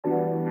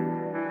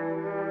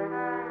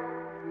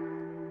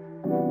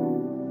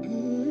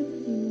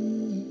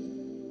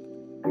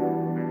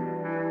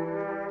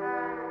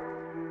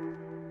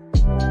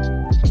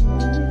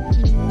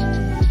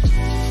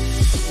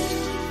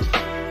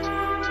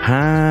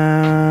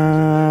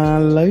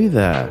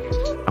there,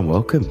 and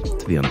welcome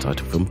to the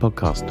Untitled Film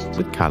Podcast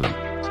with Callum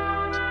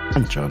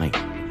and Johnny.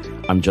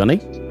 I'm Johnny.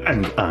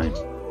 And I'm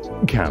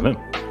Callum.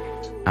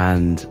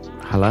 And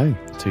hello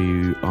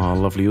to our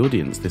lovely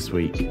audience this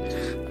week.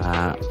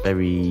 A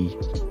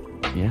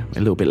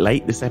little bit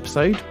late this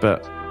episode,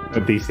 but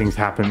these things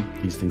happen.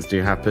 These things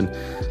do happen.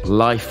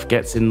 Life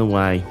gets in the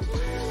way.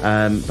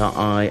 But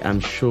I am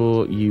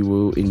sure you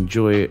will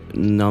enjoy it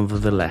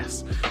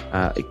nonetheless.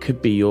 It could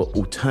be your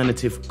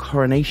alternative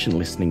coronation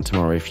listening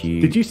tomorrow if you...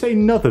 Did you say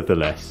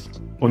nonetheless?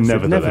 Or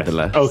nevertheless?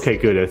 Nevertheless. Okay,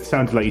 good. It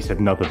sounded like you said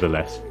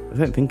nonetheless. I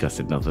don't think I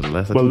said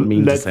nonetheless. I didn't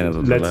mean to say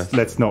nonetheless.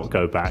 Let's not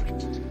go back.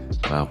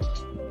 Well...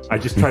 I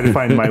just try to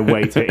find my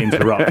way to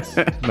interrupt.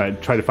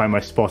 Like, try to find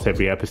my spot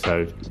every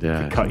episode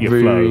to cut your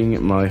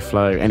ruining my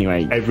flow.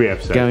 Anyway, every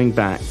episode. Going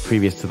back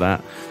previous to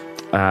that,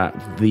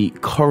 the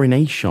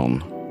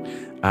coronation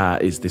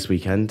is this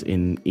weekend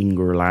in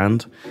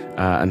England,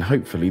 and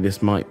hopefully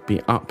this might be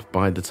up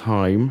by the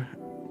time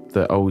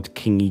the old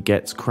kingy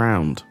gets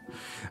crowned.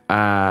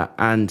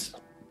 And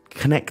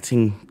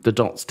connecting the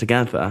dots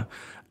together,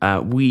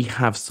 we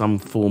have some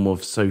form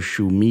of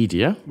social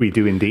media. We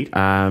do indeed.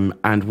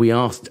 And we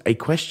asked a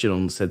question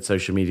on said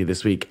social media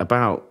this week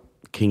about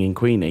King and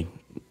Queenie.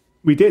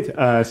 We did.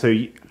 So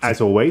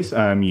as always,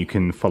 you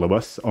can follow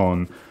us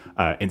on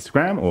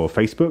Instagram or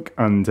Facebook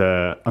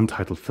under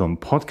Untitled Film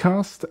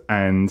Podcast.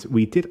 And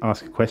we did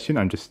ask a question.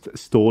 I'm just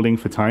stalling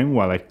for time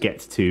while I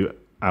get to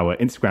our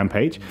Instagram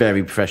page.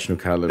 Very professional,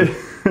 Callum.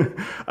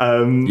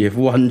 You have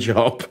one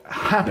job.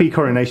 Happy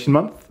Coronation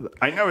Month.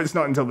 I know it's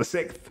not until the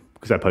 6th.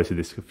 Because I posted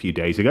this a few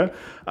days ago.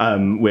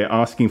 We're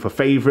asking for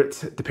favourite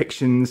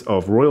depictions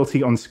of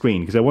royalty on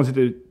screen, because I wanted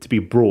it to be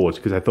broad,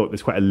 because I thought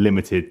there's quite a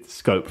limited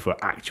scope for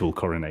actual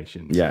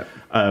coronations. Yeah.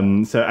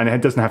 And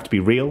it doesn't have to be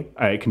real.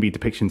 It can be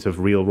depictions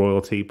of real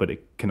royalty, but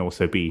it can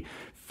also be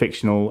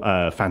fictional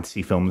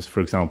fantasy films,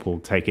 for example.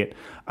 Take it.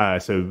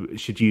 So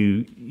should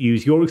you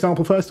use your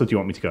example first, or do you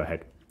want me to go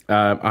ahead?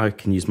 I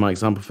can use my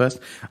example first.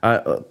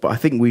 But I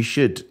think we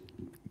should...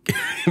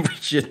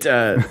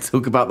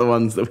 talk about the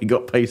ones that we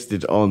got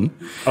posted on.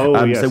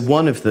 Yes. So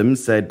one of them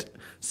said,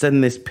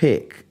 send this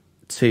pic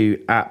to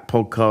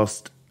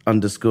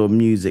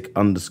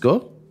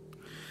 @podcast_music_.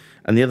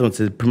 And the other one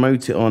said,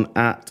 promote it on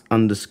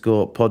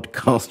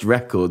 @_podcast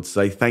records.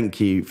 So thank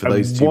you for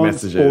those two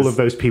messages. I want all of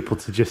those people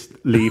to just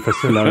leave us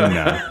alone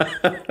now.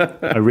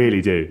 I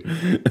really do.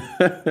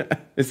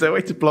 Is there a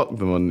way to block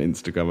them on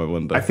Instagram, I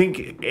wonder? I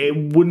think it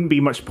wouldn't be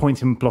much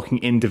point in blocking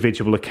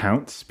individual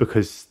accounts,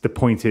 because the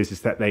point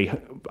is that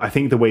I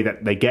think the way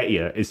that they get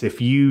you is if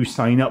you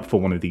sign up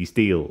for one of these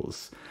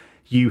deals,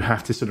 you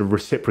have to sort of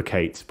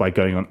reciprocate by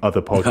going on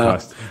other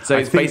podcasts. So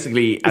it's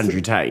basically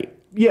Andrew Tate.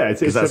 Yeah,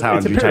 because that's how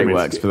Andrew Tate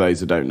works. For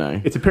those who don't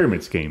know, it's a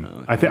pyramid scheme.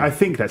 Oh, okay. I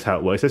think that's how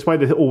it works. That's why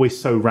they're always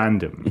so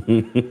random,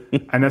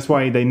 and that's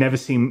why they never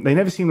seem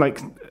like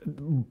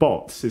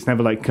bots. It's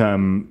never like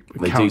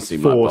they do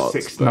seem 4, like bots,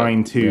 6,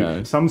 9, 2.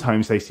 Yeah.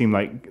 Sometimes they seem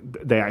like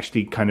they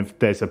actually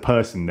there's a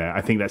person there. I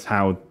think that's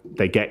how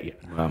they get you.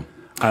 Wow.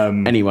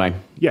 Anyway,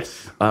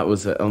 yes, that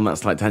was on that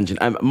slight tangent.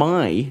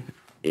 My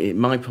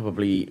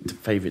probably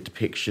favourite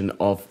depiction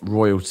of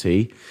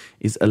royalty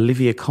is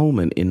Olivia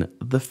Colman in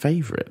The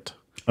Favourite.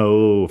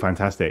 Oh,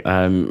 fantastic.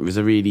 It was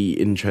a really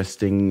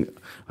interesting...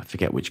 I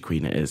forget which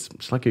queen it is.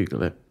 Shall I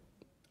Google it?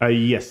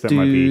 Yes, that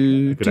might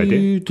be a good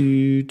idea.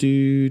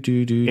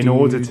 In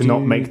order to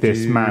not make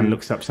this man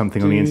looks up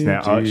something on the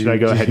internet, should I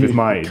go ahead with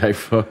mine? Go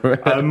for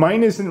it.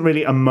 Mine isn't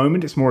really a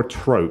moment, it's more a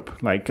trope,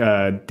 like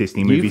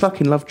Disney movies. You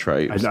fucking love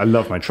tropes. I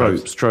love my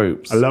tropes.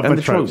 Tropes. I love and my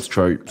the tropes.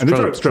 Tropes.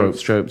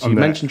 You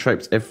mention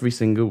tropes every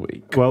single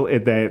week. Well,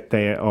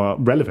 they are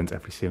relevant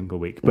every single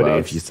week. But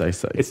if you say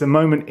so. It's a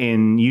moment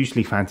in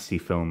usually fantasy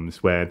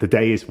films where the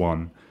day is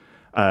won.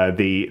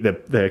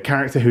 The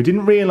character who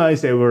didn't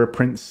realize they were a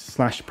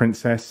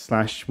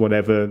prince/princess/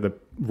 whatever the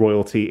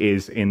royalty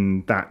is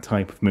in that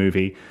type of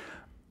movie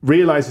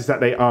realizes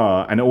that they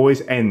are, and it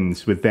always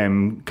ends with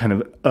them kind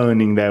of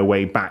earning their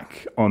way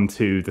back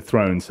onto the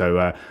throne.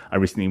 So I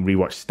recently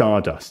rewatched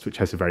Stardust, which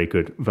has a very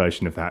good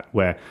version of that,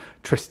 where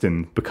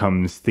Tristan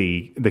becomes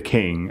the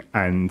king,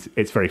 and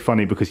it's very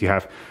funny because you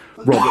have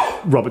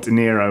Robert De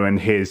Niro and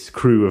his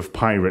crew of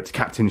pirates,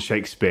 Captain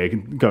Shakespeare,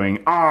 going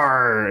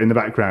 "Arr" in the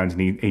background,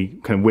 and he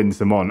kind of wins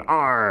them on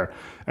 "Arr,"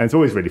 and it's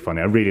always really funny.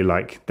 I really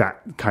like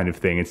that kind of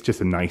thing. It's just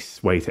a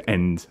nice way to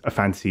end a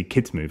fantasy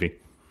kids movie.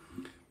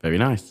 Very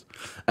nice.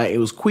 It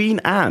was Queen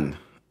Anne.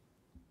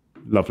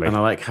 Lovely. And I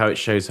like how it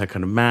shows her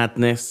kind of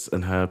madness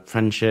and her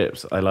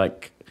friendships. I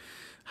like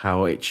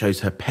how it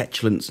shows her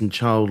petulance and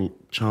childish.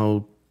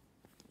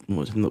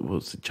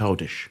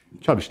 Childishness. I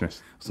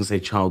was going to say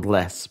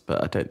childless,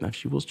 but I don't know if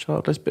she was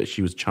childless, but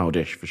she was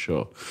childish for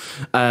sure.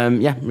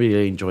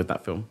 Really enjoyed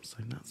that film. So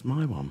that's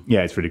my one.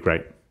 Yeah, it's really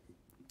great.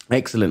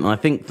 Excellent. I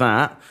think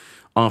that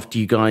after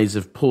you guys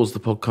have paused the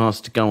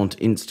podcast to go onto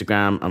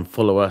Instagram and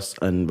follow us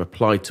and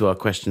reply to our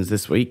questions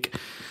this week,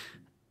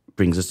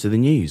 brings us to the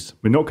news.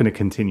 We're not going to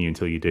continue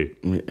until you do.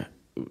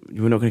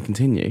 We're not going to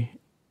continue?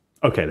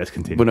 Okay, let's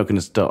continue. We're not going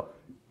to stop?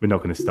 We're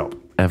not going to stop.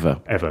 Ever?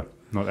 Ever.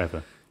 Not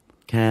ever.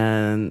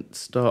 Can't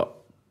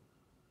stop.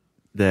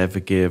 Never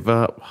give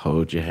up.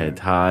 Hold your head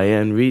high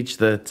and reach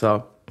the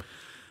top.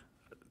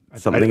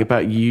 Something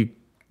about you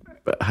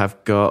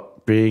have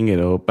got. Bring it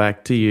all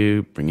back to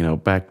you. Bring it all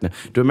back now.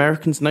 Do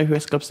Americans know who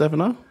S Club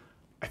 7 are?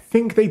 I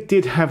think they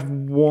did have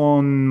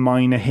one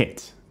minor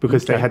hit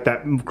because they had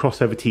that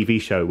crossover TV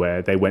show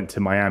where they went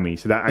to Miami.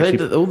 So that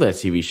actually All their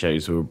TV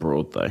shows were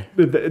abroad, though.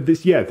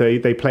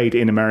 They played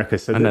in America,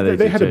 so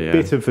they had a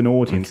bit of an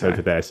audience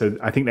over there. So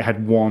I think they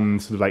had one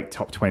sort of like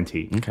top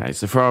 20. Okay,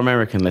 so for our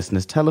American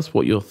listeners, tell us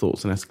what your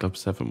thoughts on S Club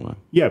 7 were.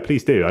 Yeah,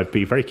 please do. I'd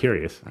be very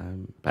curious.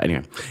 But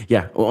anyway,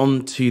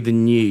 on to the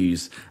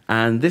news.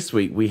 And this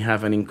week we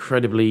have an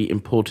incredibly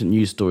important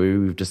news story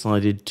we've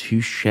decided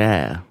to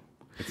share.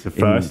 It's the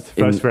first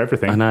for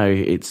everything. I know,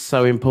 it's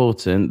so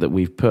important that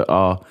we've put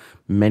our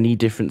many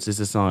differences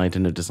aside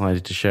and have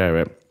decided to share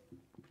it.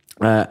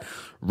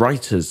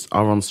 Writers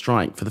are on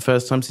strike for the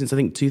first time since, I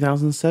think,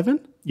 2007?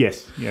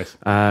 Yes.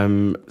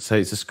 So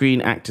it's the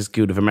Screen Actors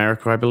Guild of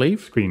America, I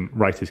believe. Screen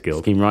Writers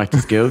Guild.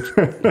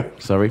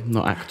 Sorry,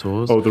 not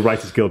actors. Oh, the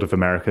Writers Guild of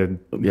America,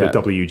 the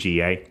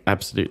WGA.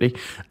 Absolutely.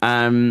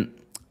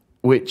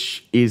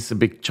 Which is a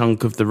big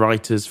chunk of the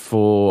writers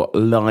for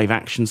live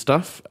action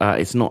stuff.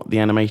 It's not the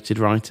animated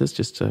writers,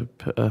 just to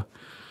put a...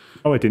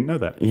 Oh, I didn't know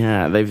that.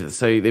 Yeah,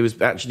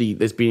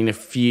 there's been a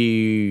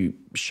few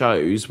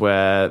shows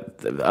where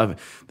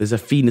there's a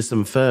Phineas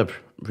and Ferb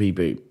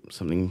reboot,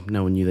 something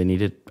no one knew they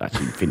needed.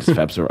 Actually, Phineas and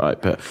Ferb's all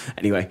right, but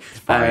anyway,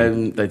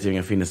 they're doing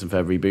a Phineas and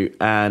Ferb reboot,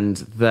 and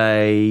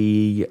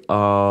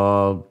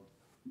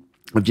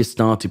have just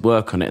started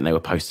work on it, and they were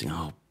posting,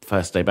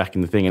 first day back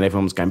in the thing, and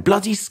everyone was going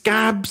bloody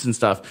scabs and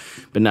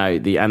stuff. But no,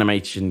 the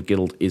Animation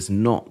Guild is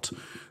not.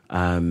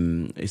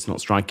 It's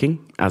not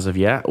striking as of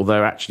yet.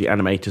 Although actually,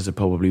 animators are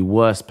probably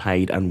worse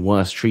paid and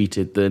worse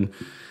treated than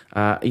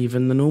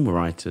even the normal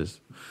writers.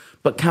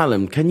 But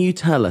Callum, can you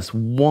tell us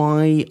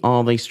why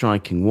are they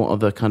striking? What are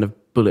the kind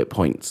of bullet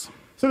points?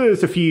 So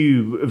there's a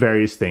few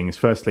various things.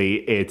 Firstly,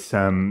 it's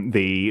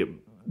that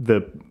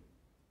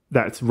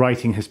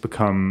writing has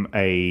become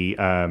a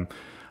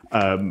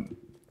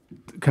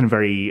kind of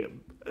very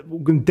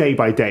day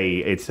by day.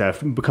 It's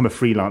become a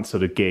freelance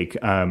sort of gig.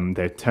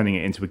 They're turning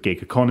it into a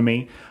gig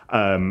economy,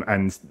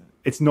 and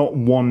it's not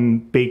one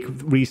big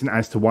reason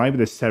as to why, but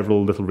there's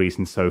several little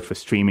reasons. So for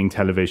streaming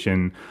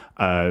television,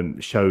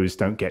 shows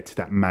don't get to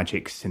that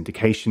magic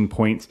syndication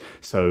point.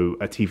 So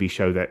a TV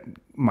show that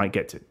might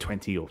get to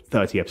 20 or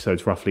 30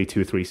 episodes, roughly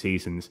 2 or 3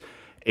 seasons,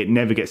 it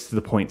never gets to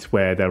the point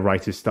where their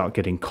writers start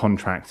getting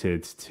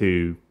contracted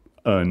to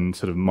earn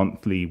sort of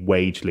monthly,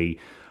 wagely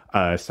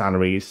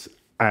salaries.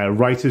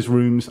 Writers'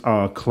 rooms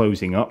are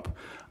closing up.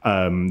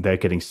 They're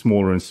getting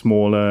smaller and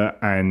smaller,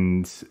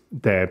 and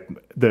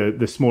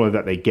the smaller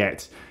that they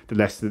get, the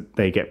less that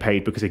they get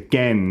paid. Because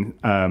again,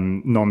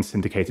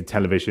 non-syndicated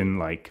television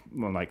like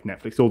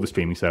Netflix, all the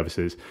streaming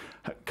services,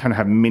 kind of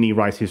have mini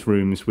writers'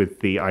 rooms with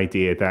the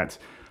idea that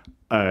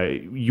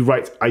you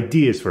write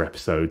ideas for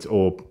episodes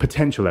or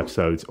potential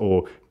episodes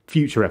or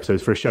future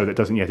episodes for a show that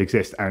doesn't yet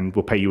exist and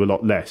will pay you a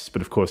lot less.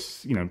 But of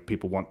course,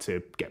 people want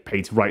to get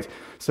paid to write,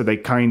 so they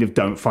kind of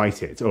don't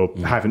fight it, or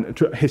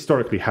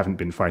historically haven't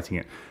been fighting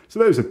it. So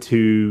those are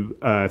two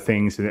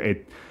things.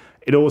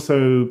 It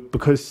also,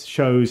 because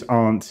shows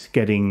aren't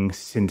getting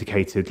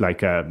syndicated,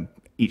 like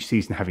each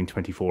season having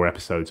 24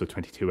 episodes or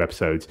 22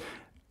 episodes,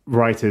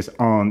 writers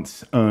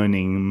aren't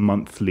earning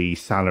monthly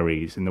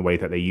salaries in the way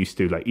that they used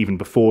to, like even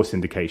before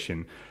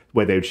syndication,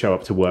 where they would show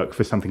up to work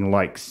for something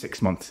like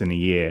 6 months in a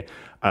year,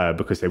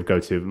 because they would go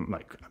to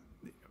like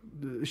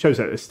shows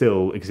that are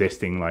still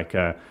existing. Like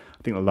I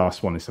think the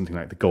last one is something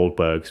like the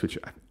Goldbergs, which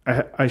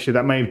actually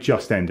that may have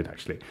just ended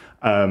actually.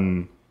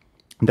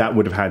 That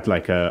would have had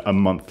like a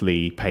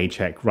monthly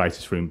paycheck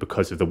writer's room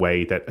because of the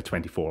way that a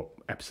 24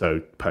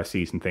 episode per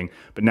season thing,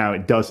 but now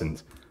it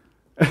doesn't.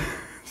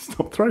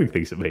 Stop throwing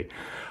things at me.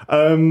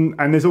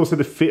 And there's also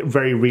the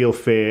very real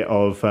fear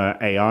of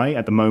AI.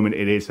 At the moment,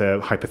 it is a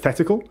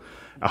hypothetical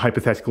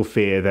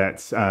fear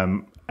that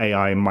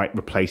AI might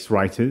replace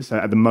writers.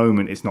 At the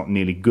moment, it's not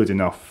nearly good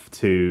enough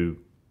to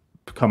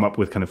come up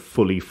with kind of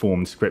fully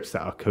formed scripts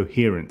that are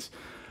coherent.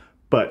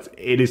 But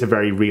it is a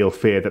very real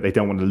fear that they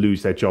don't want to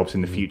lose their jobs in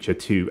the future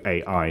to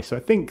AI. So I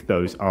think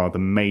those are the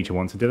major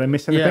ones. Did I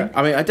miss anything? Yeah,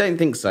 I mean, I don't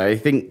think so. I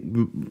think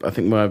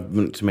where I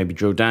want to maybe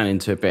drill down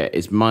into a bit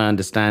is my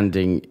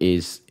understanding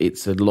is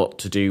it's a lot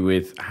to do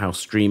with how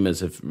streamers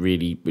have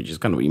really, which is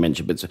kind of what you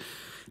mentioned, but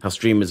how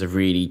streamers have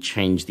really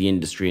changed the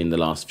industry in the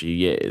last few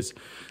years,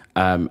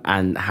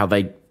 and how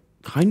they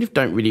kind of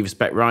don't really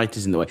respect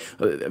writers in the way.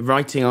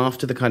 Writing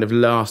after the kind of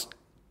last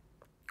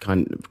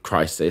kind of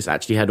crisis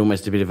actually had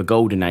almost a bit of a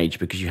golden age,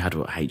 because you had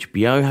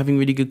HBO having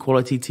really good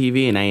quality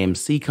TV and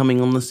AMC coming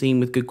on the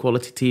scene with good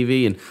quality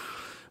TV. And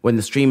when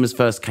the streamers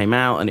first came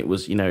out, and it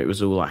was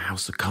all like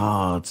House of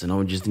Cards and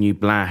Orange is the New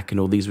Black and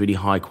all these really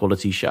high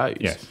quality shows.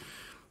 Yes.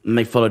 And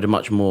they followed a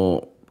much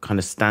more kind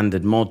of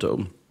standard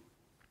model.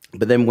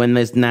 But then when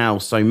there's now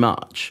so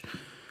much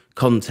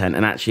content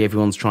and actually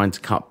everyone's trying to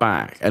cut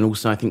back, and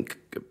also I think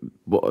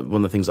one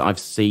of the things that I've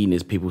seen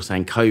is people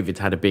saying COVID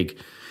had a big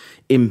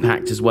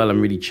impact as well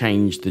and really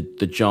change the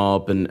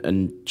job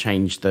and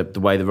change the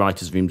way the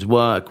writers' rooms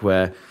work,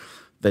 where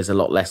there's a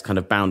lot less kind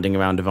of bounding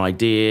around of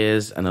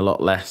ideas and a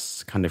lot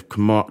less kind of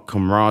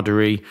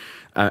camaraderie.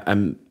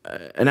 And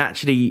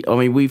actually, I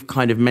mean, we've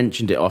kind of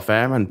mentioned it off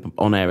air and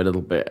on air a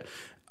little bit.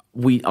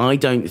 I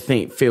don't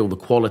feel the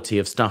quality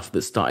of stuff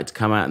that started to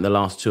come out in the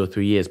last 2 or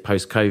 3 years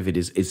post-COVID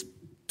is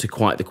to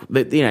quite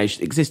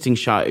existing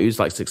shows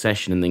like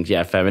Succession and things.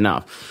 Yeah, fair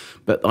enough.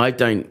 But I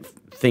don't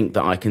think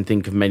that I can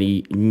think of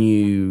many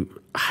new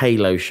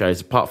Halo shows,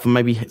 apart from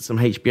maybe some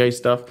HBO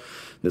stuff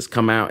that's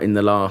come out in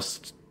the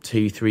last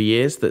 2-3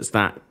 years that's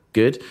that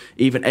good.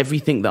 Even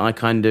everything that I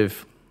kind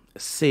of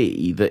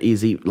see that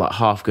is like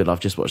half good, I've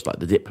just watched like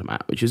The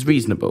Diplomat, which is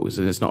reasonable,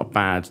 so it's not a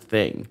bad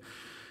thing.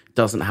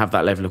 Doesn't have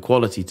that level of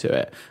quality to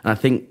it. And I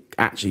think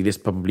actually this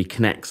probably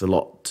connects a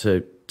lot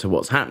to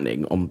what's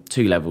happening on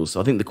 2 levels.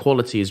 So I think the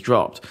quality has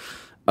dropped.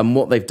 And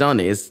what they've done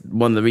is,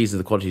 one of the reasons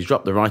the quality has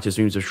dropped, the writers'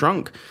 rooms have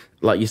shrunk.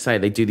 Like you say,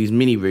 they do these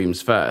mini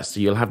rooms first. So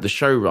you'll have the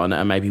showrunner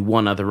and maybe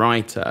one other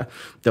writer.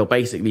 They'll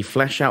basically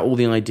flesh out all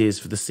the ideas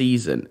for the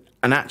season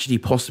and actually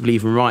possibly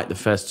even write the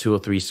first 2 or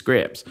 3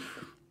 scripts.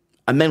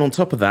 And then on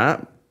top of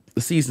that,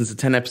 the seasons are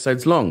 10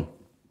 episodes long.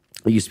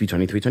 It used to be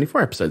 23,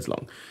 24 episodes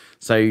long.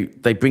 So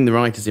they bring the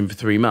writers in for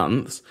 3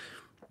 months.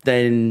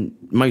 Then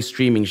most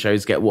streaming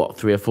shows get,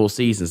 3 or 4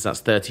 seasons. That's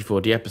 30,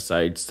 40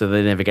 episodes. So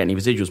they never get any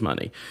residuals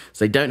money.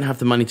 So they don't have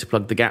the money to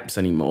plug the gaps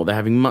anymore. They're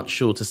having much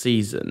shorter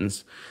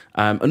seasons.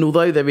 And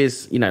although there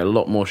is, a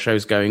lot more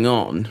shows going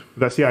on.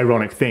 That's the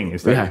ironic thing,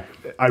 is that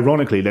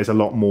ironically, there's a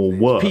lot more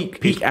work.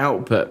 Peak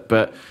output,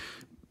 but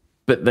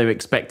they're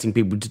expecting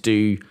people to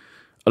do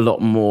a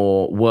lot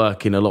more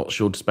work in a lot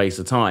shorter space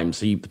of time.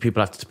 So people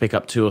have to pick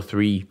up 2 or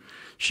 3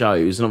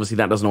 shows, and obviously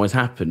that doesn't always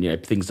happen.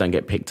 Things don't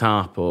get picked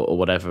up or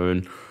whatever,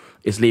 and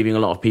it's leaving a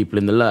lot of people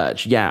in the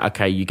lurch. Yeah,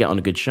 okay, you get on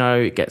a good show,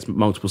 it gets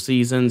multiple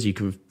seasons, you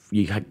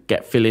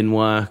get fill-in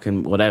work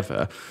and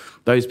whatever.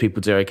 Those people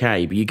do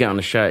okay, but you get on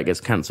a show, it gets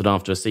cancelled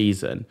after a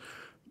season.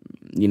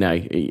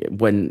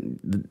 When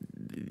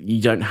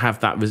you don't have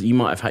that, you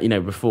might have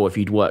had, before, if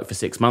you'd worked for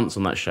 6 months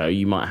on that show,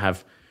 you might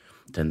have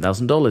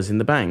 $10,000 in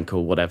the bank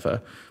or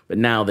whatever. But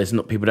now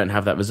people don't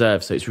have that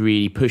reserve, so it's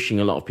really pushing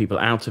a lot of people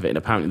out of it. And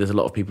apparently there's a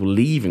lot of people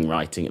leaving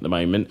writing at the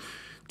moment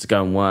to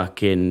go and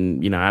work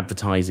in,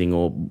 advertising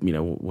or,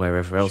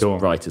 wherever else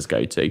writers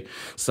go to.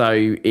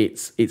 So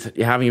it's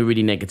having a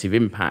really negative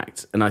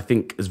impact. And I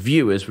think as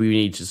viewers, we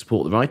need to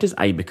support the writers,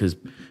 A, because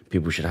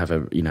people should have a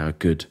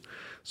good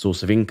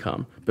source of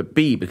income, but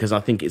B, because I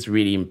think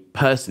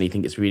personally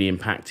think it's really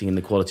impacting in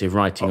the quality of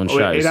writing on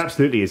shows. It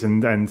absolutely is,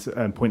 and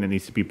a point that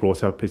needs to be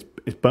brought up is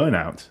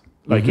burnout.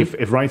 Like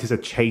if writers are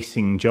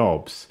chasing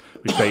jobs,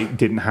 which they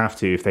didn't have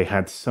to, if they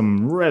had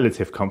some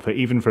relative comfort,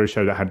 even for a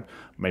show that had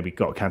maybe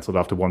got cancelled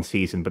after 1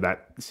 season, but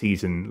that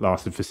season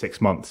lasted for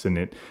 6 months and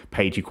it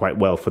paid you quite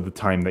well for the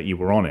time that you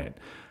were on it.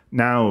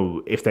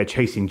 Now, if they're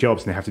chasing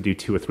jobs and they have to do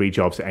 2 or 3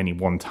 jobs at any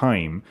one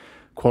time,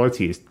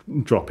 quality is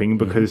dropping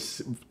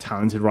because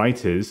talented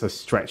writers are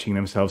stretching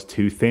themselves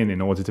too thin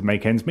in order to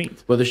make ends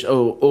meet. Well, the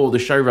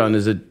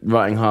showrunners are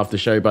writing half the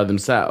show by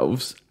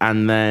themselves,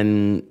 and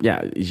then,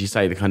 as you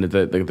say,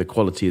 the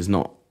quality is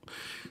not.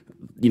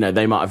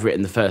 They might have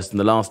written the first and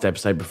the last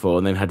episode before,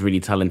 and then had really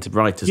talented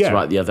writers to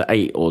write the other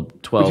 8 or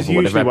 12 Which is or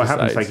whatever usually what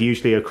episodes. happens. Like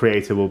usually, a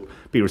creator will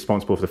be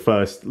responsible for the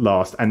first,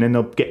 last, and then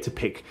they'll get to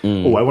pick.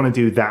 Oh, I want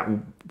to do that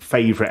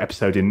favorite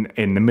episode in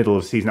the middle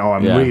of the season. Oh,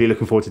 I'm really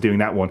looking forward to doing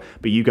that one.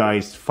 But you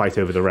guys fight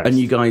over the rest. And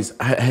you guys,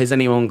 has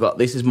anyone got?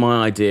 This is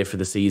my idea for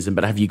the season,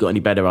 but have you got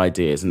any better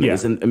ideas? And,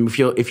 and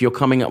if you're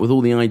coming up with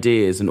all the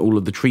ideas and all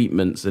of the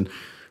treatments and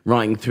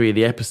writing 3 of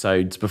the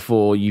episodes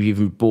before you've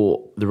even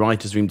brought the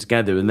writers' room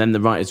together, and then the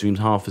writers' room's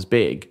half as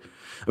big.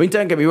 I mean,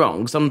 don't get me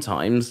wrong.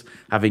 Sometimes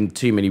having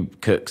too many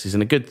cooks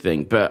isn't a good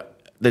thing,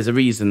 but there's a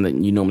reason that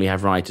you normally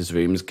have writers'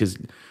 rooms, because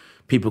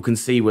people can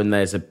see when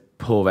there's a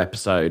poor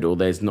episode or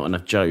there's not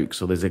enough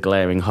jokes or there's a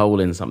glaring hole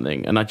in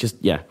something. And I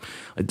just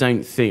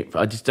don't feel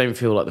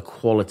like the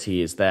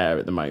quality is there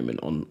at the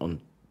moment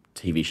on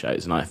TV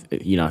shows, and I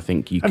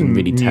think you can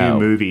really tell.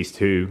 New movies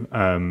too,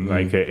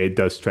 like it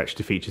does stretch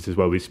to features as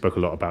well. We spoke a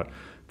lot about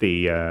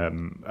the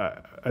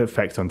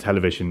effect on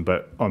television,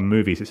 but on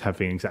movies, it's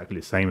having exactly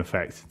the same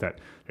effect. That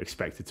they're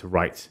expected to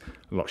write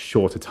a lot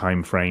shorter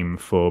time frame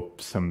for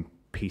some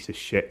piece of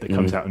shit that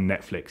comes out on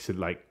Netflix at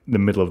like the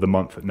middle of the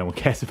month that no one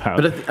cares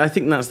about. But I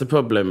think that's the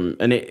problem,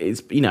 and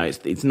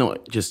it's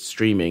not just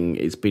streaming.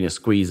 It's been a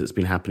squeeze that's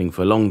been happening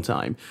for a long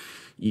time.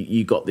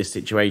 You got this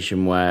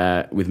situation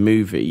where with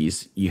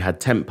movies, you had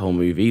tentpole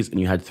movies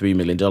and you had $3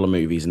 million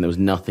movies, and there was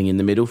nothing in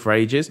the middle for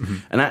ages.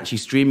 And actually,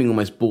 streaming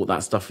almost brought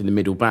that stuff in the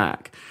middle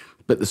back.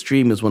 But the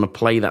streamers want to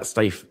play that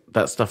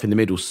stuff in the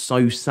middle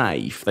so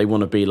safe. They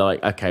want to be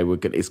like, okay,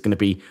 it's going to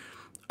be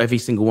every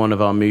single one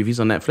of our movies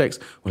on Netflix.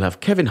 We'll have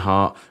Kevin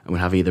Hart, and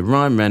we'll have either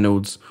Ryan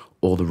Reynolds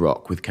or The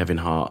Rock with Kevin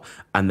Hart,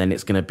 and then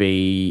it's going to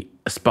be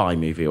a spy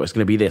movie, or it's going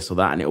to be this or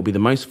that, and it will be the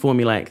most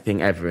formulaic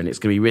thing ever, and it's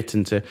going to be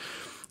written to.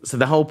 So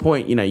the whole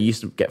point, you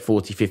used to get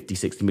 $40, $50,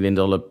 $60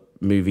 million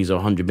movies or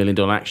 $100 million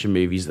action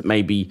movies that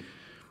maybe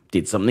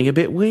did something a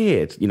bit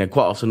weird. You know,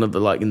 quite often,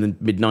 like in the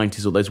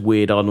mid-90s, all those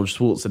weird Arnold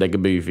Schwarzenegger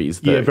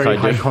movies. That very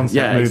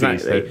high-concept movies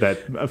exactly.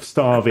 that of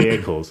star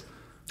vehicles.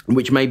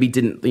 Which maybe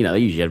didn't, you know, they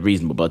usually had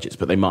reasonable budgets,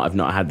 but they might have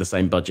not had the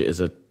same budget as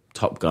a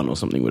Top Gun or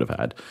something would have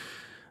had.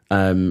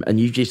 And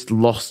you've just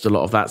lost a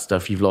lot of that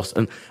stuff. You've lost,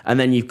 and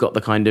then you've got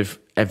the kind of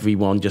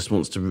everyone just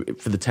wants to,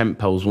 for the tent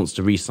poles, wants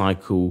to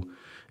recycle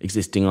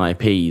existing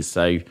IPs.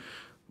 So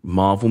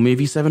Marvel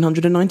movie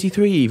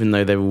 793, even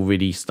though they're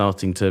already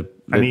starting to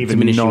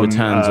diminishing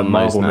returns on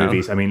Marvel those now.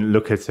 movies. I mean,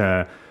 look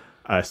at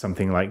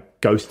something like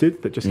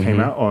Ghosted that just came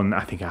out on,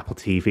 I think, Apple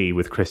TV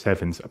with Chris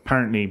Evans.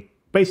 Apparently,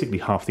 basically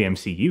half the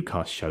MCU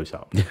cast shows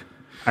up.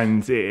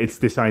 And it's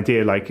this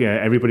idea like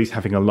everybody's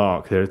having a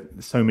lark. There are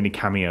so many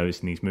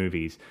cameos in these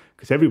movies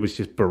because everybody's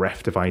just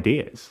bereft of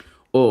ideas.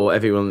 Or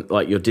everyone,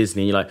 like you're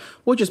Disney, you're like,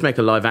 we'll just make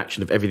a live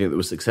action of everything that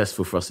was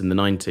successful for us in the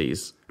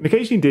 90s. And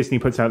occasionally Disney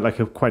puts out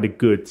like quite a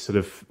good sort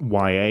of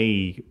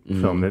YA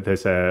film.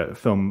 There's a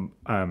film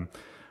about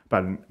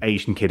an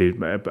Asian kid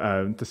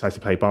who decides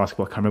to play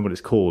basketball. I can't remember what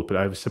it's called, but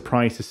I was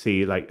surprised to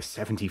see like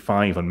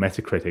 75 on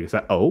Metacritic. It's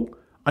like,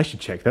 I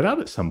should check that out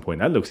at some point.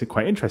 That looks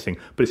quite interesting.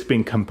 But it's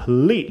been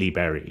completely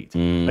buried.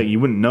 Like you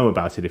wouldn't know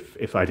about it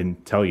if I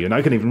didn't tell you. And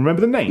I couldn't even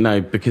remember the name.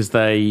 No, because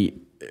they,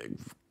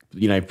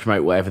 you know,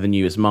 promote whatever the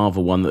newest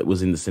Marvel one that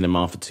was in the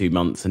cinema for 2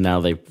 months, and now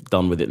they've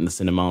done with it in the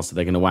cinema, so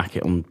they're going to whack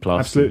it on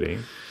Plus. Absolutely.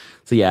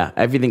 So yeah,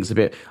 everything's a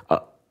bit.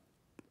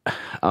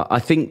 I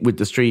think with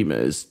the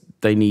streamers,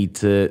 they need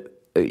to,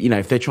 you know,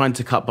 if they're trying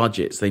to cut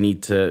budgets, they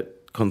need to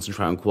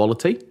concentrate on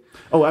quality.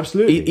 Oh,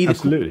 absolutely. Either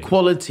absolutely.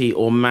 Quality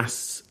or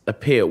mass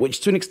appeal,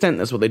 which to an extent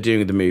that's what they're doing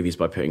with the movies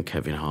by putting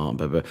Kevin Hart.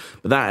 But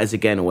that is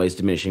again always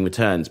diminishing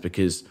returns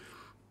because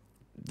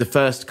the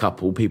first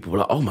couple, people were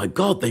like, oh my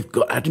God, they've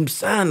got Adam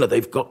Sandler,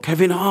 they've got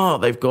Kevin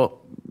Hart, they've got,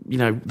 you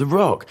know, The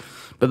Rock.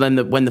 But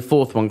then when the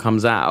fourth one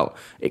comes out,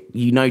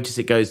 you notice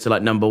it goes to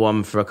like number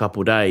one for a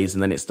couple of days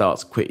and then it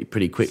starts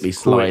pretty quickly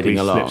sliding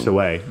along. Slips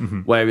away.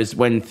 Mm-hmm. Whereas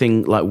when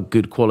like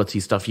good quality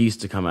stuff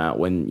used to come out,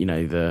 when, you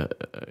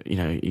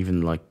know,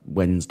 even like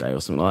Wednesday or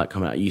something like that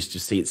come out, you used to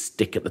see it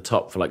stick at the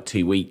top for like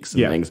 2 weeks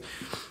and things.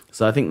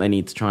 So I think they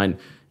need to try and,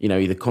 you know,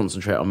 either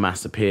concentrate on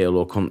mass appeal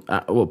or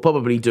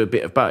probably do a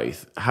bit of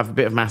both. Have a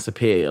bit of mass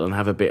appeal and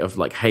have a bit of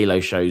like Halo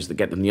shows that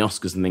get them the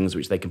Oscars and things,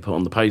 which they can put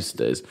on the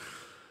posters.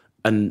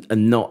 And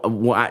not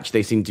what actually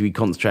they seem to be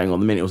concentrating on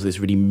the minute was this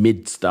really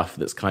mid stuff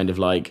that's kind of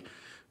like,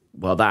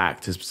 well, that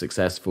actor's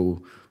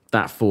successful,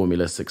 that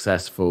formula's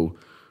successful.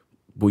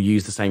 We'll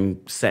use the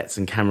same sets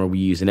and camera we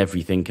use in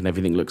everything, and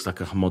everything looks like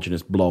a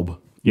homogenous blob,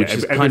 which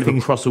is kind of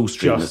across all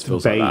streamers.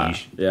 Feels beige.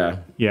 Like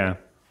that. Yeah.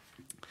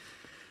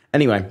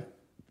 Anyway,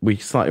 we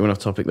slightly went off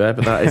topic there,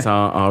 but that is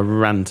our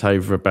rant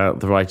over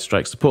about the writer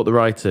strike. Support the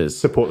writers.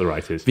 Support the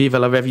writers. Viva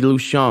la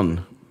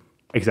revolution.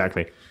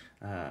 Exactly.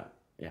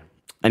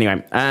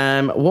 Anyway,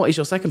 what is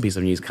your second piece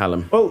of news,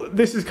 Callum? Well,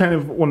 this is kind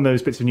of one of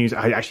those bits of news.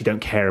 I actually don't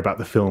care about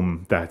the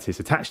film that is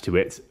attached to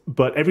it,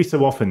 but every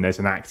so often there's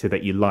an actor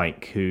that you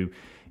like who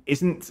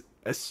isn't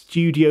a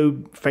studio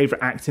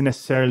favourite actor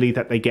necessarily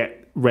that they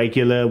get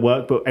regular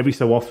work, but every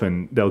so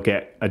often they'll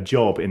get a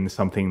job in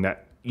something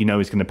that you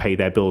know is going to pay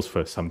their bills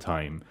for some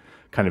time.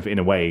 Kind of in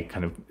a way,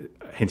 kind of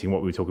hinting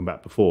what we were talking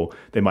about before,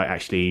 they might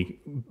actually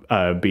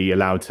be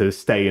allowed to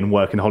stay and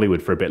work in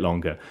Hollywood for a bit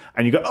longer.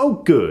 And you go, oh,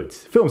 good.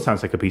 Film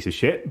sounds like a piece of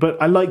shit,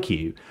 but I like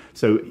you.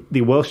 So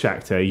the Welsh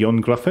actor,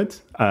 Jon Grufford,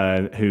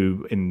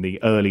 who in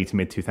the early to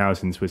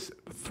mid-2000s was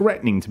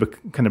threatening to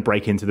kind of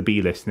break into the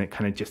B-list, and it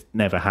kind of just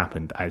never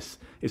happened, as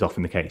is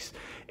often the case,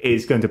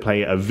 is going to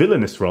play a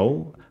villainous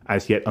role,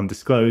 as yet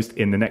undisclosed,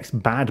 in the next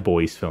Bad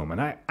Boys film.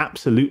 And I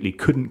absolutely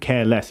couldn't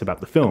care less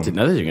about the film. I didn't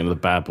know they were going to the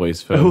Bad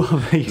Boys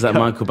film. Is that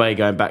Michael Bay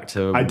going back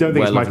to... I don't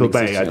think it's Michael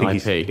Bay. I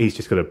think he's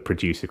just got a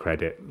producer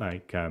credit.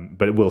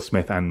 But Will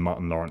Smith and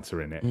Martin Lawrence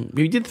are in it.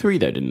 He did 3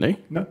 though, didn't he?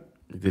 No.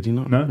 Did he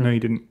not? No, he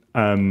didn't.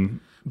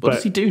 What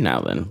does he do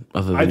now then?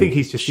 Other than I think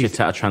he's just shit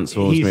out of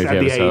Transformers he's movie at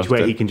the age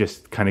where after. he can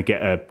just kind of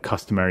get a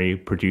customary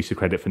producer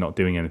credit for not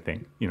doing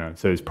anything, you know.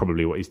 So it's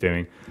probably what he's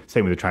doing.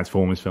 Same with the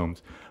Transformers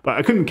films. But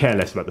I couldn't care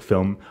less about the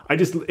film.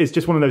 It's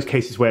just one of those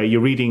cases where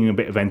you're reading a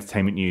bit of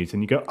entertainment news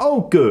and you go,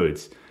 oh,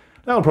 good.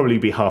 That'll probably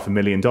be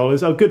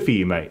 $500,000. Oh, good for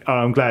you, mate. Oh,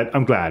 I'm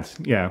glad.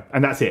 Yeah,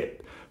 and that's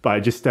it. But I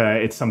just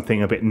it's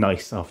something a bit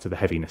nice after the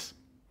heaviness.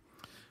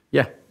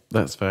 Yeah,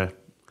 that's fair.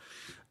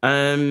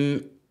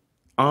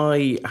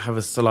 I have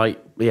a slight,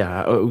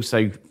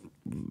 also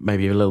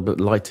maybe a little bit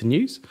lighter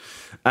news.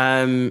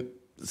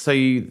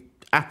 So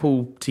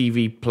Apple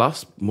TV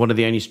Plus, one of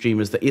the only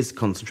streamers that is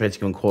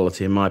concentrating on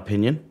quality, in my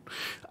opinion,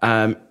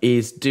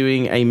 is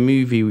doing a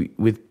movie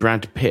with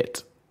Brad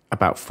Pitt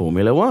about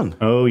Formula One.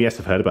 Oh, yes,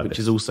 I've heard about this. Which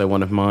is also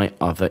one of my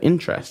other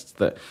interests,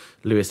 that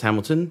Lewis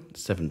Hamilton,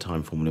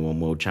 7-time Formula One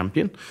world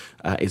champion,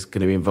 is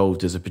going to be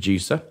involved as a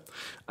producer.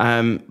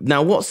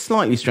 Now, what's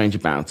slightly strange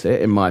about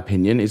it, in my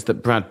opinion, is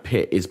that Brad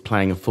Pitt is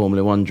playing a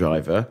Formula One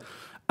driver,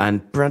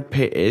 and Brad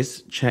Pitt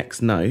is,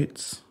 checks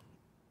notes,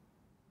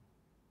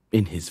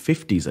 in his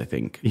 50s, I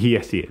think.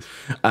 Yes, he is.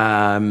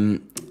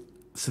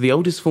 So the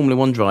oldest Formula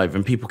One driver,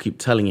 and people keep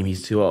telling him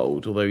he's too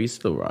old, although he's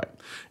still right,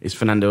 is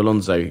Fernando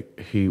Alonso,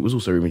 who was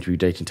also rumored to be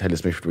dating Taylor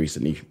Swift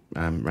recently,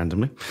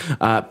 randomly.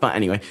 But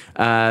anyway,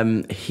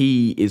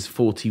 he is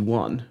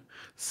 41.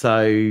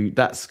 So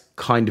that's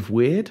kind of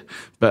weird.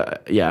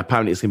 But yeah,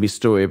 apparently it's going to be a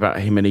story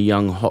about him and a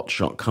young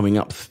hotshot coming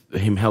up,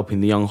 him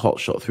helping the young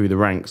hotshot through the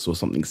ranks or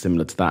something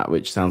similar to that,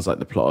 which sounds like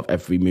the plot of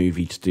every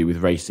movie to do with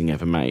racing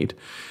ever made.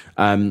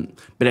 But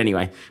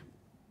anyway,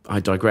 I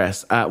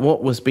digress.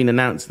 What was been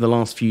announced in the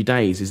last few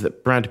days is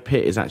that Brad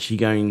Pitt is actually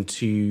going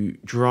to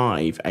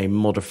drive a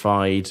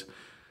modified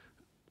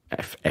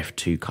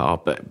F2 car,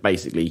 but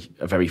basically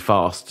a very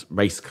fast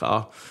race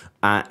car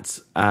at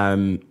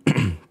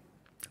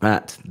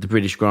at the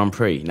British Grand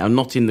Prix. Now,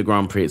 not in the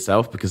Grand Prix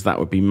itself, because that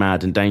would be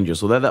mad and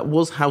dangerous, although that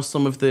was how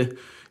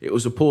it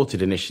was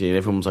reported initially, and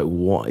everyone was like,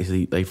 what is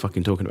they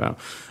fucking talking about?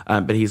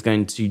 But he's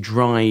going to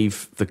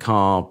drive the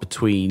car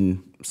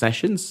between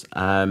sessions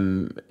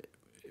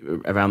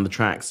around the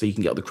track so you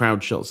can get all the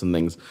crowd shots and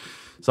things.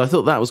 So I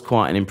thought that was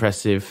quite an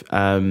impressive,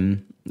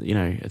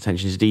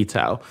 attention to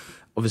detail.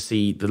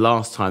 Obviously, the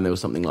last time there was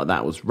something like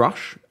that was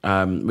Rush,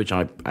 which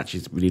I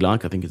actually really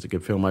like. I think it's a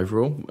good film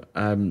overall.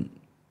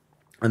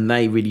 And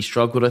they really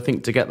struggled, I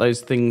think, to get those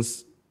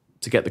things,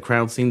 to get the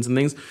crowd scenes and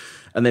things.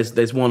 And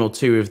there's one or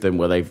two of them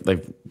where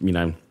they've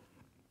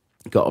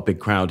got a big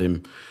crowd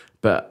in,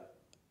 but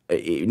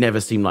it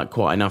never seemed like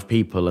quite enough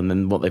people. And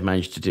then what they've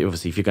managed to do,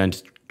 obviously, if you're going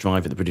to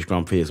drive at the British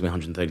Grand Prix, there's going to be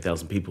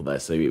 130,000 people there,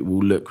 so it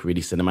will look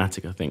really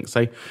cinematic, I think.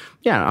 So,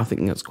 yeah, I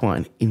think that's quite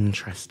an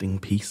interesting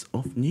piece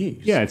of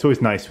news. Yeah, it's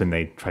always nice when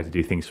they try to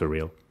do things for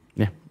real.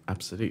 Yeah,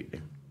 absolutely.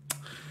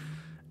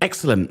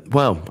 Excellent.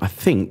 Well, I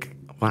think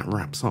that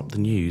wraps up the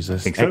news.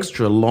 There's an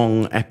extra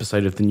long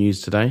episode of the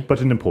news today.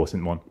 But an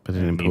important one.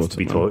 Needs to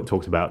be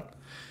talked about.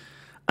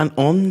 And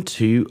on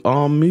to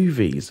our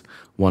movies,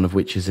 one of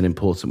which is an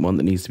important one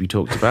that needs to be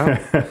talked about,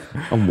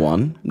 and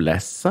one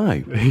less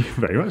so.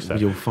 Very much so.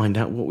 You'll find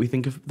out what we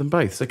think of them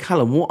both. So,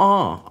 Callum, what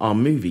are our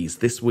movies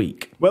this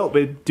week? Well,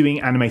 we're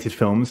doing animated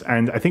films,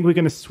 and I think we're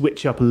going to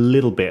switch up a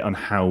little bit on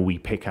how we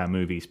pick our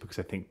movies, because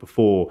I think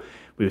before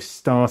we were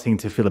starting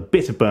to feel a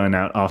bit of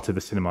burnout after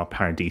the Cinema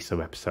Paradiso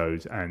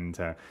episode, and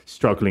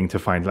struggling to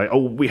find,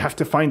 we have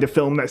to find a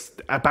film that's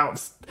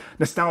about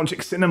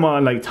nostalgic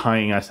cinema,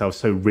 tying ourselves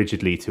so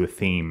rigidly to a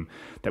theme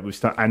that we've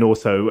started. And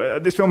also,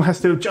 this film has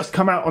to just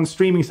come out on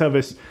streaming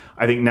service.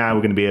 I think now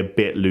we're going to be a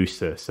bit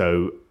looser.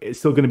 So it's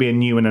still going to be a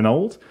new and an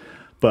old,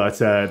 but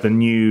the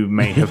new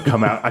may have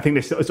come out. I think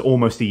it's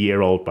almost a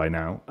year old by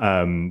now,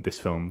 this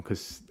film,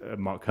 because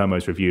Mark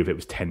Kermo's review of it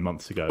was 10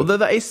 months ago. Although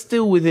that is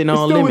still within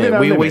our limit.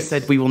 We always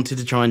said we wanted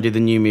to try and do the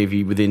new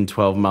movie within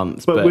 12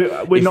 months. But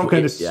we're not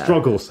going to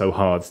struggle so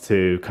hard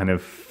to kind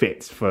of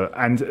fit for...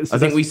 And I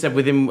think we said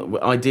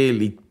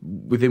ideally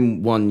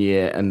within 1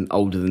 year and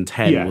older than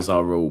 10 was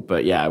our rule.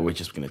 But yeah, we're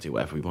just going to do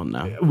whatever we want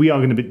now. We are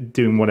going to be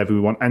doing whatever we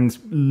want and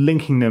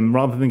linking them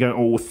rather than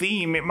going,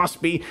 theme, it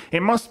must be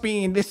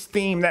this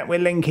theme that we're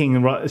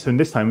linking. So in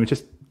this time, we're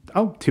just,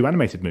 two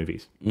animated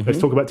movies. Mm-hmm. Let's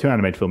talk about two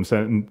animated films.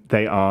 So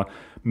they are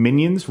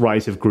Minions,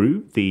 Rise of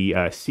Gru, the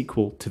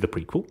sequel to the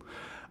prequel,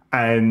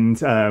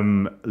 and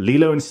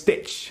Lilo and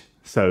Stitch.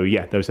 So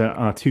yeah, those are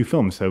our two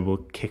films. So we'll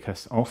kick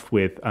us off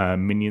with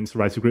Minions,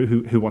 Rise of Gru.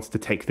 Who wants to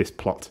take this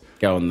plot?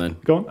 Go on then.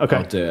 Go on? Okay.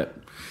 I'll do it.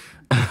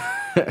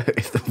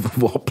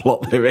 What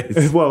plot there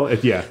is. Well,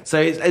 yeah.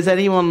 So has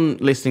anyone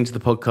listening to the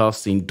podcast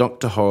seen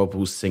Dr.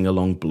 Horrible's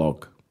sing-along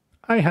blog?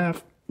 I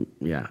have.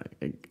 Yeah,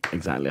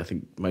 exactly. I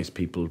think most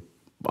people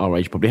our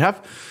age probably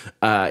have.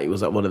 It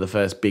was one of the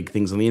first big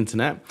things on the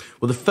internet.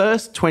 Well, the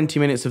first 20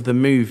 minutes of the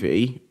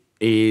movie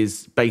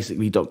is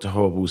basically Dr.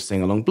 Horrible's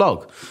sing-along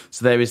blog.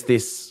 So there is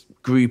this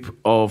group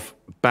of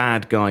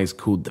bad guys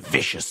called the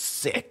Vicious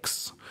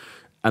Six,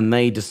 and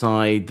they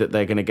decide that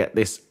they're going to get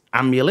this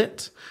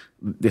amulet.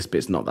 This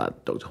bit's not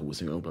that Dr. Horrible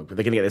sing-along blog, but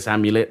they're going to get this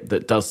amulet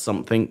that does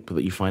something, but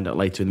that you find out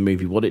later in the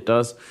movie what it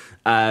does.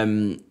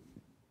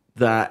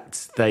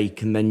 That they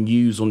can then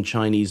use on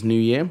Chinese New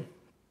Year.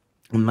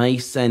 And they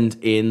send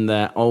in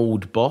their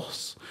old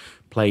boss,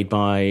 played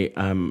by,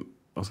 I was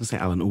going to say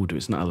Alan Alda.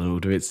 It's not Alan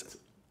Alda, it's...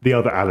 The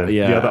other Alan.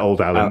 Yeah, the other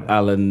old Alan.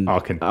 Alan...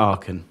 Arkin.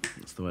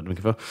 That's the word I'm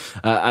looking for.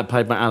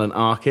 Played by Alan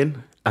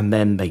Arkin. And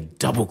then they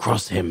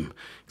double-cross him,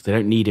 because they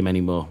don't need him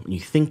anymore. And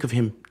you think of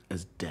him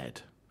as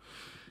dead.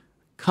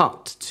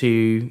 Cut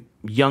to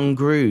young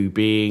Gru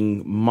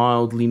being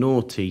mildly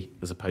naughty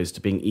as opposed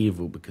to being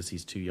evil because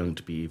he's too young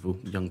to be evil.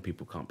 Young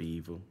people can't be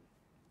evil.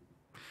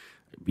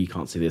 You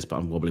can't see this, but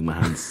I'm wobbling my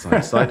hands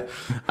side to side.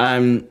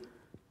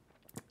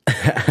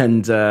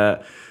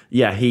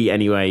 He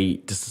anyway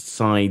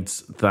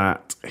decides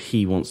that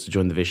he wants to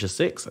join the Vicious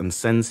Six and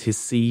sends his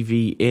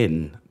CV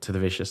in to the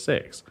Vicious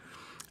Six.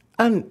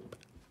 And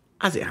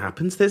as it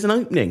happens, there's an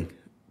opening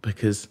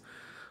because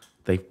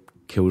they've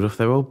killed off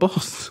their old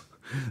boss.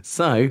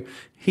 So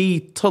he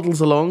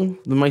toddles along,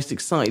 the most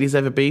excited he's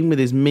ever been, with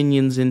his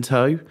minions in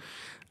tow,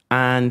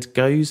 and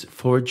goes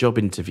for a job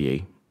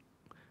interview.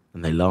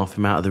 And they laugh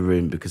him out of the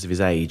room because of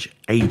his age,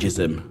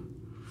 ageism.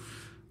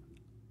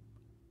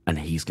 And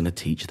he's going to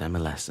teach them a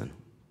lesson.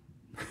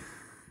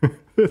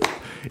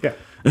 Yeah.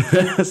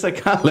 So,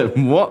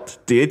 Callum, what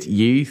did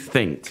you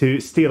think? To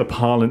steal a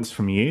parlance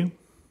from you,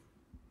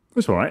 it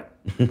was all right.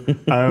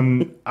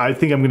 I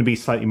think I'm going to be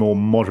slightly more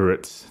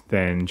moderate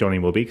than Johnny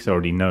will be because I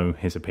already know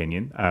his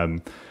opinion.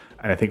 And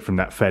I think from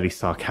that fairly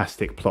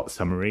sarcastic plot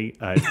summary,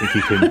 I think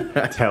you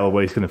can tell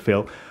what he's going to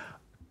feel.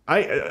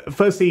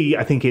 Firstly,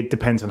 I think it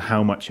depends on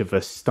how much of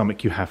a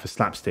stomach you have for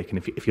slapstick. And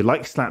if you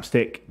like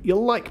slapstick,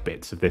 you'll like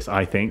bits of this,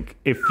 I think.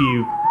 If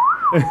you...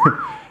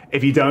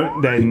 If you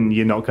don't, then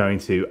you're not going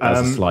to.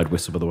 That's a slide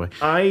whistle, by the way.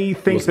 I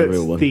think that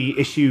the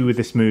issue with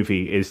this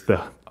movie is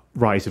the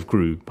rise of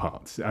Gru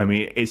parts. I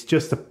mean, it's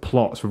just a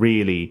plot,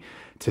 really,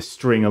 to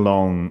string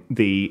along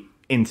the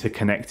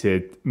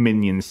interconnected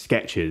Minions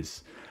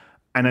sketches.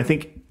 And I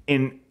think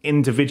in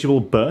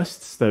individual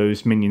bursts,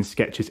 those Minions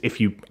sketches,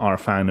 if you are a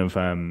fan of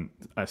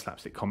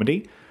slapstick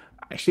comedy,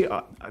 actually,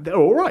 they're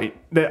all right.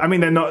 They're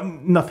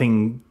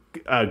nothing...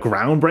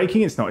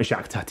 groundbreaking. It's not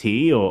Jacques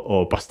Tati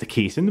or Buster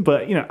Keaton,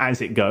 but as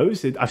it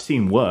goes, I've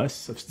seen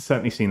worse. I've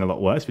certainly seen a lot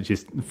worse, which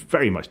is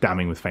very much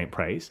damning with faint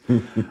praise.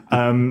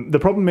 The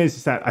problem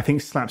is that I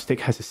think slapstick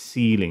has a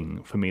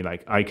ceiling for me.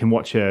 Like, I can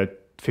watch a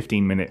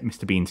 15-minute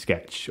Mr. Bean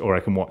sketch, or I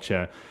can watch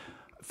a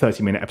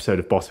 30-minute episode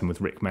of Bottom with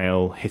Rick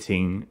Mayall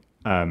hitting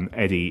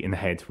Eddie in the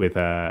head with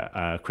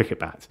a cricket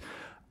bat.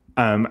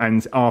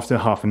 And after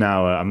half an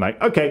hour, I'm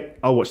like, okay,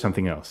 I'll watch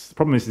something else. The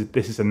problem is that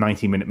this is a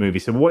 90-minute movie.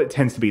 So what it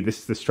tends to be, this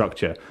is the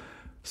structure.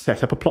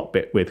 Set up a plot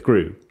bit with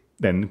Gru.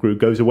 Then Gru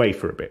goes away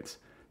for a bit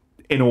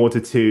in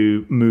order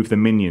to move the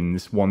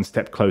Minions one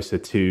step closer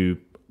to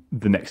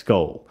the next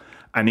goal.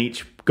 And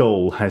each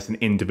goal has an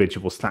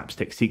individual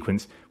slapstick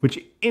sequence,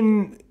 which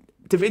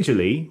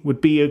individually would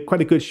be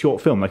quite a good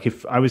short film. Like,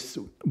 if I was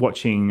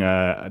watching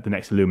the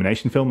next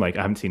Illumination film, like,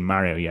 I haven't seen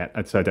Mario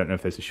yet, so I don't know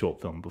if there's a short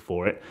film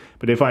before it.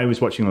 But if I was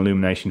watching an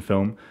Illumination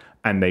film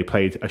and they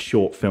played a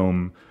short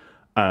film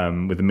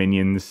with the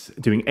Minions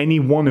doing any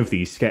one of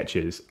these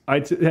sketches,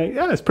 I'd say,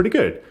 yeah, that's pretty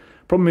good.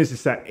 Problem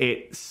is that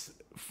it's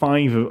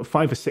five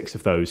or six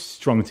of those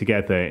strung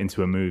together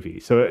into a movie.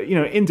 So,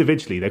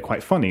 individually, they're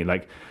quite funny.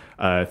 Like,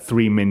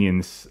 three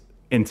Minions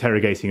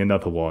interrogating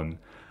another one,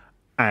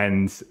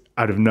 and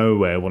out of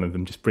nowhere, one of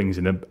them just brings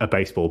in a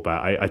baseball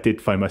bat. I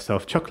did find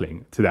myself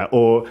chuckling to that.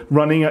 Or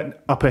running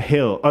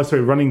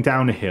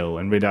down a hill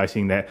and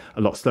realizing they're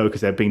a lot slower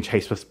because they're being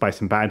chased by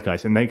some bad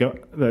guys. And they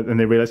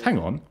realize, hang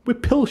on, we're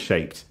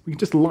pill-shaped. We can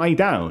just lie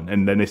down.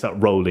 And then they start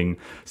rolling.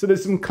 So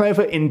there's some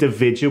clever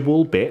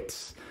individual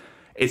bits.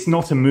 It's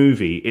not a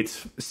movie.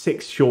 It's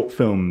 6 short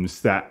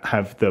films that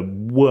have the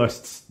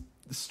worst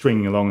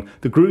stringing along.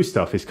 The Gru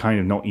stuff is kind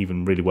of not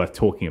even really worth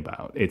talking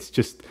about. It's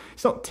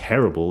not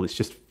terrible. It's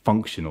just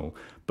functional,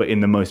 but in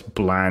the most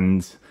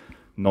bland,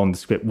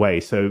 nondescript way.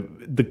 So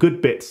the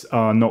good bits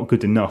are not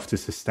good enough to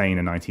sustain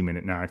a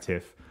 90-minute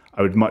narrative.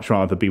 I would much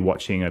rather be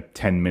watching a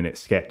 10-minute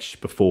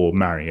sketch before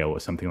Mario or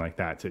something like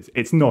that.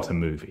 It's not a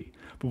movie.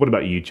 But what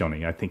about you,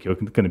 Johnny? I think you're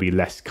going to be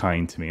less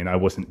kind to me, and I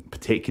wasn't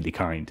particularly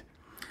kind.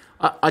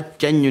 I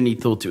genuinely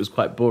thought it was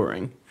quite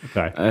boring.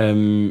 Okay.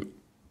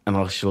 And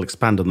I shall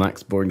expand on that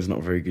because boring is not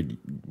a very good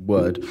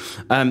word.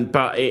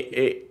 But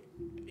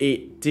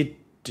it did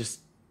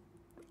just...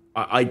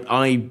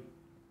 I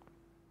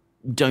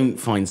don't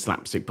find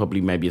slapstick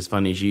probably maybe as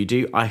funny as you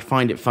do. I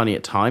find it funny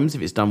at times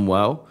if it's done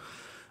well.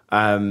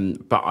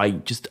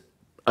 But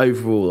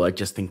overall, I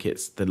just think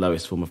it's the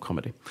lowest form of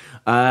comedy.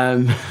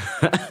 And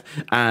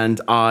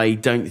I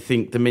don't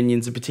think the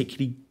Minions are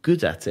particularly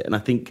good at it. And I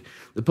think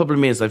the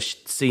problem is I've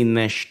seen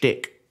their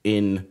shtick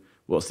in,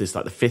 what's this,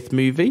 like the 5th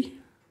movie?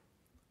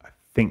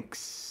 Think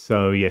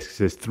so, yes, because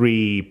there's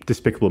 3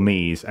 Despicable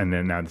Me's, and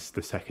then now this is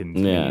the second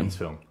Minions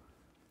film.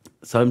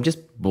 So I'm just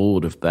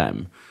bored of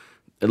them.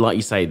 Like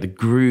you say, the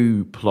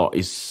Gru plot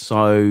is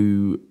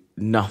so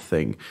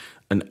nothing.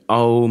 And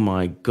oh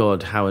my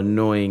God, how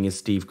annoying is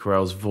Steve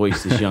Carell's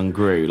voice as young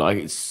Gru. Like,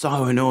 it's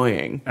so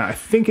annoying. I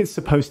think it's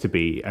supposed to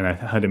be, and I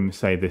heard him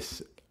say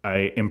this,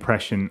 an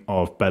impression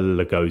of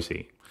Bela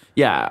Lugosi.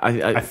 Yeah,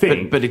 I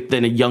think, but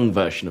then a young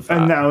version of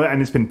that.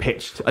 And it's been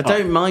pitched. I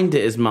don't mind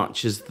it as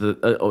much as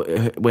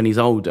when he's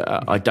older.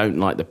 I don't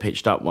like the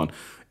pitched up one.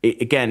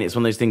 Again, it's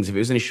one of those things. If it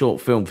was in a short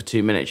film for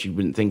 2 minutes, you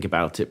wouldn't think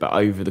about it. But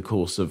over the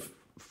course of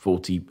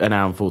an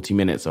hour and 40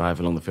 minutes, or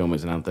however long the film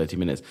is, an hour and 30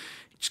 minutes,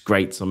 it just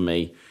grates on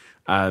me.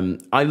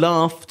 I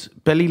laughed.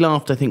 Belly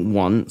laughed, I think,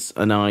 once,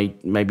 and I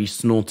maybe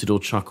snorted or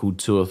chuckled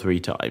 2 or 3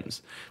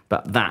 times.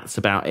 But that's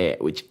about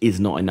it, which is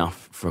not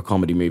enough for a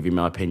comedy movie, in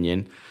my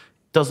opinion.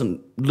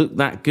 Doesn't look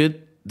that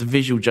good. The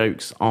visual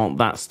jokes aren't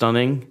that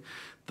stunning.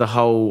 The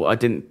whole,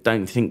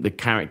 don't think the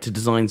character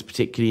design's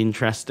particularly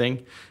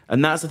interesting.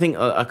 And that's the thing.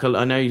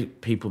 I know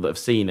people that have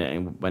seen it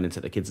and went and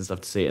took their kids and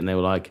stuff to see it, and they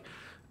were like,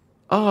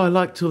 oh, I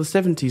liked all the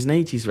 70s and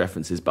 80s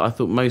references. But I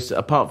thought most,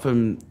 apart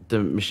from the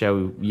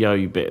Michelle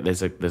Yeoh bit,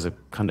 there's a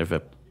kind of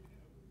a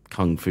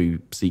kung fu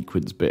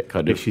sequence bit.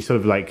 Kind of. She's sort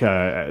of like,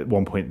 at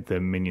one point, the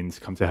Minions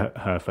come to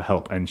her for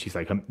help, and she's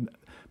like,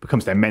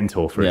 becomes their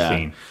mentor for a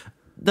scene.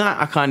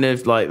 That I kind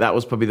of like. That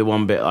was probably the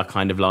one bit I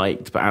kind of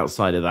liked, but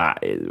outside of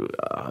that,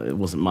 it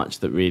wasn't much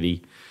that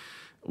really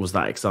was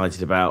that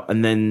excited about.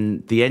 And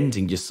then the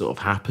ending just sort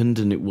of happened,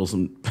 and it was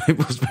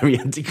very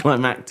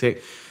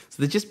anticlimactic.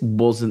 So there just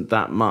wasn't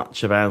that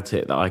much about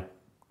it that I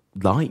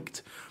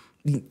liked.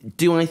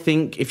 Do I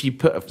think if you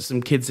put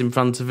some kids in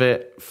front of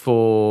it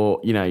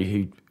for,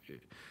 who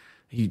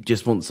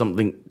just want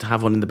something to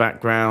have on in the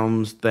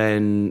background,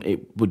 then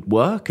it would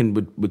work and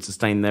would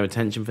sustain their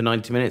attention for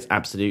 90 minutes?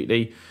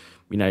 Absolutely.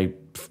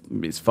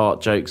 It's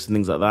fart jokes and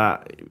things like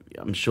that.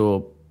 I'm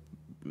sure,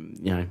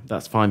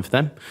 that's fine for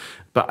them.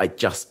 But it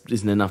just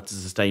isn't enough to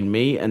sustain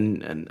me.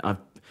 And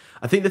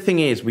I think the thing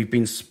is, we've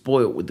been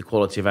spoilt with the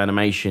quality of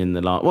animation in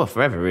the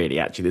forever, really,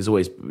 actually. There's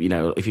always,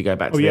 if you go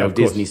back to the old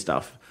Disney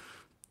stuff,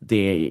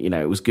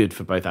 it was good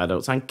for both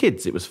adults and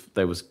kids.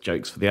 There was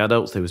jokes for the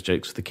adults, there was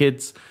jokes for the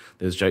kids,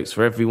 there was jokes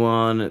for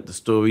everyone, the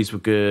stories were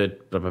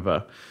good, blah, blah,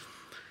 blah.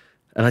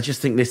 And I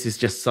just think this is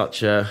just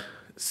such a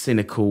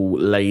cynical,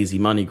 lazy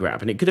money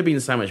grab. And it could have been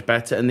so much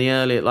better. And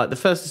the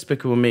first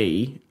Despicable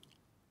Me,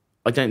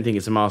 I don't think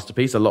it's a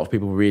masterpiece. A lot of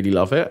people really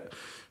love it.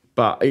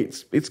 But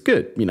it's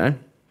good, The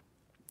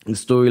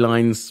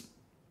storyline's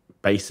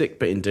basic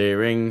but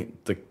endearing.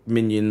 The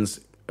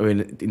minions are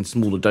in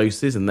smaller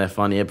doses and they're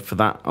funnier for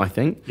that, I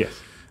think. Yes.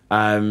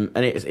 And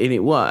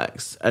it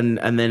works. And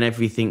then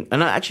everything...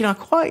 And I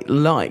quite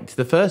liked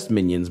the first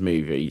Minions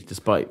movie,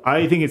 despite...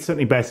 I think it's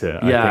certainly better.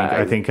 Yeah,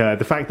 I think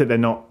the fact that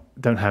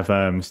don't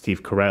have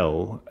Steve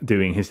Carell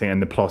doing his thing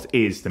and the plot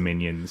is the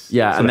Minions.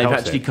 Yeah, and they've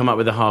actually come up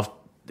with a half...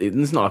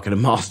 It's not like a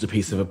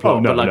masterpiece of a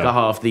plot, but a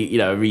half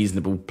a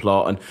reasonable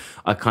plot. And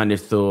I kind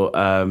of thought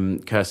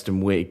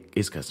Kirsten Wiig,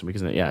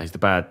 isn't it? Yeah, he's the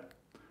bad.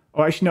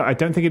 Oh, actually, no, I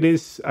don't think it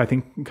is. I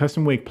think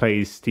Kirsten Wiig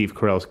plays Steve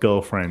Carell's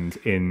girlfriend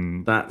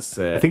in... That's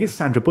it. I think it's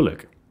Sandra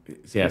Bullock.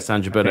 Yeah,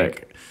 Sandra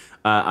Bullock.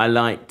 I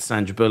liked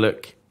Sandra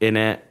Bullock in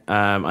it.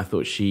 I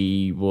thought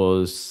she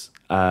was...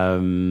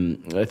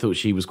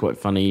 quite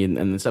funny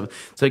and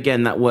stuff. So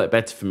again, that worked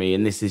better for me.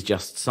 And this is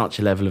just such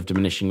a level of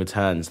diminishing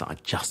returns that I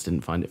just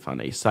didn't find it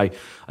funny. So I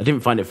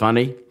didn't find it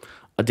funny.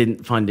 I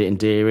didn't find it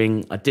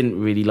endearing. I didn't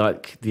really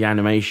like the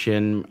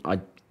animation. I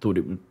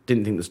didn't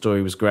think the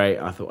story was great.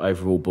 I thought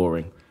overall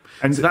boring.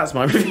 And so that's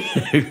my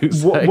review.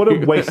 What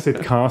a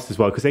wasted cast as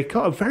well, because they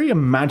got a very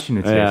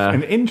imaginative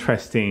and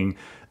interesting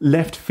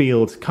left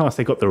field cast.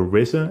 They got the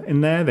RZA in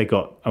there. They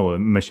got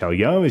Michelle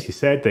Yeoh, as you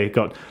said. They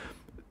got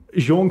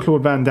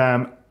Jean-Claude Van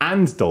Damme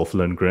and Dolph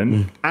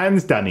Lundgren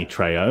and Danny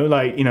Trejo.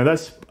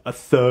 That's a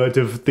third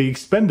of the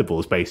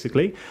Expendables,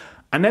 basically.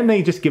 And then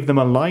they just give them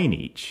a line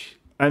each.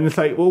 And it's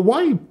like, well,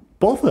 why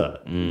bother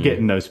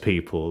getting those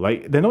people?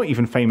 They're not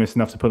even famous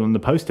enough to put on the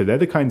poster. They're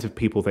the kinds of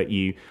people that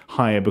you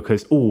hire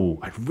because,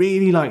 I'd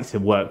really like to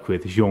work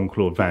with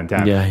Jean-Claude Van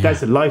Damme.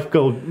 That's a life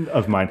goal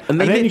of mine. And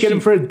then you get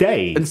them for a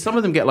day. And some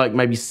of them get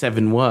maybe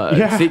 7 words.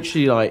 Yeah.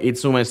 Literally,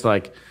 it's almost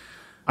like...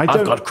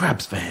 I've got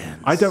crabs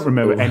fans. I don't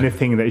remember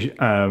anything that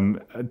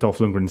Dolph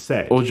Lundgren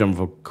said. Or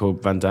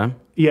Jean-Claude Van Damme.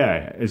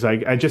 Yeah, it's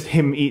just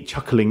him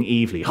chuckling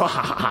evilly. Ha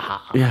ha ha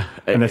ha. Yeah.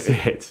 And that's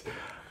it.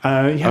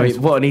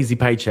 What an easy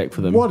paycheck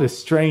for them. What a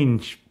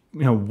strange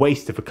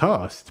waste of a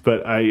cast.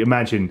 But I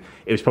imagine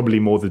it was probably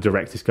more the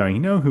directors going,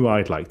 you know who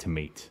I'd like to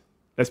meet?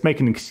 Let's make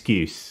an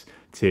excuse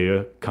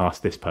to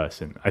cast this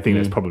person. I think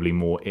that's probably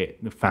more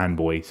the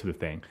fanboy sort of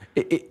thing.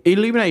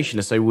 Illumination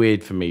is so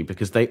weird for me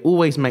because they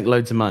always make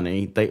loads of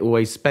money. They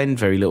always spend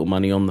very little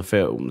money on the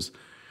films.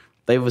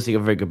 They obviously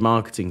have a very good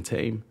marketing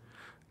team.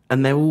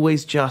 And they're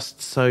always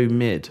just so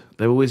mid.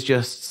 They're always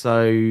just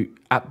so,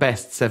 at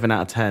best, 7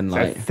 out of 10.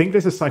 I think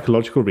there's a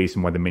psychological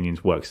reason why the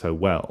Minions work so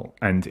well.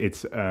 And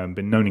it's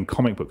been known in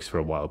comic books for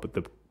a while. But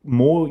the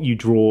more you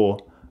draw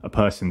a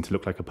person to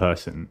look like a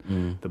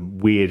person, the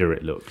weirder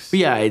it looks. But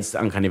yeah, it's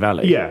Uncanny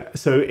Valley. Yeah,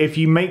 so if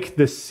you make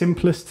the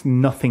simplest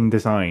nothing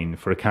design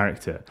for a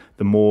character,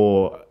 the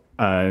more,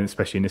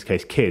 especially in this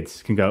case,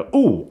 kids can go,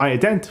 oh, I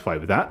identify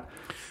with that.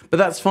 But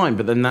that's fine,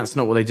 but then that's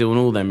not what they do in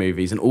all their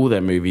movies, and all their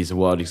movies are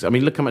wildly... I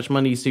mean, look how much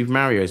money Super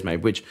Mario's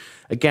made, which,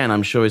 again,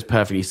 I'm sure is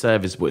perfectly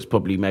serviceable. It's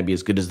probably maybe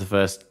as good as the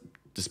first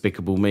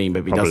Despicable Me.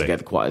 Maybe it doesn't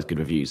get quite as good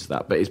reviews as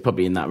that, but it's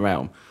probably in that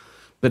realm.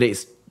 But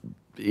it's...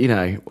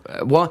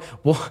 what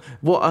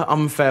an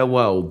unfair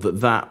world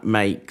that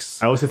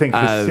makes. I also think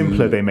the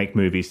simpler they make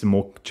movies, the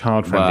more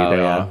child friendly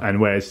they are. And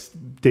whereas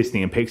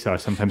Disney and Pixar are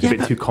sometimes a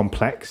bit too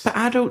complex. But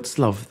adults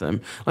love them.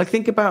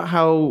 Think about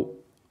how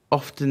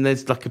often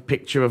there's a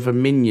picture of a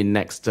minion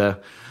next to,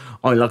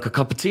 I like a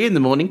cup of tea in the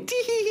morning,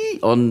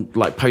 on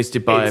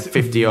posted by a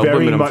 50-year-old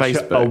woman on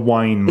Facebook. Very much a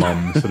wine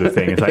mum sort of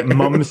thing. It's like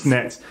Mum's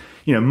Net.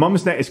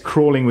 Mum's Net is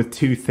crawling with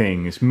 2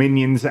 things: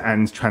 minions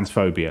and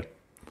transphobia.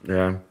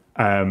 Yeah.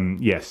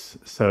 Yes.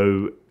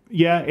 So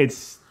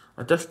it's.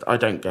 I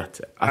don't get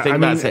it. I think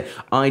that's it.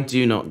 I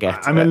do not get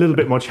it. I'm a little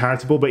bit more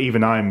charitable, but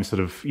even I'm sort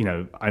of,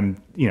 I'm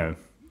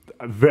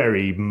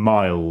very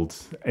mild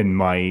in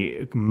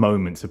my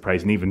moments of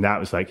praise, and even that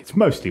was it's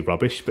mostly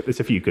rubbish, but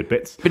there's a few good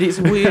bits. But it's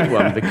a weird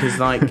one because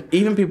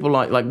even people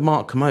like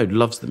Mark Commode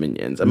loves the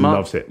Minions, and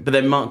loves it. But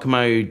then Mark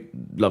Commode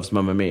loves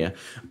Mamma Mia,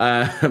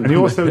 and he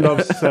also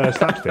loves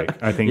slapstick.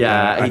 I think.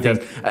 Yeah, he does.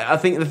 I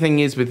think the thing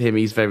is with him,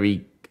 he's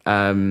very.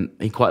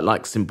 He quite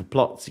likes simple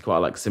plots. He quite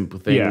likes simple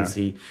things.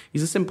 Yeah.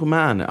 He's a simple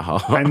man at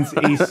heart. And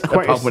he's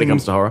quite apart when it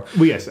comes to horror.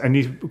 Well, yes, and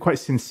he's quite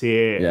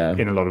sincere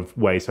in a lot of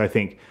ways. So I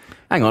think.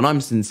 Hang on,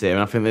 I'm sincere,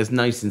 and I think there's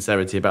no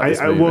sincerity about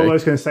this movie. What I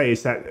was going to say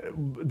is that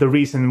the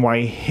reason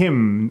why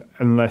him,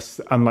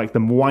 unlike the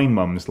wine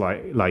mums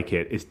like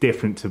it, is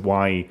different to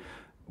why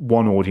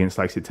one audience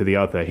likes it to the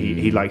other.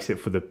 He likes it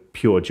for the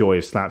pure joy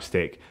of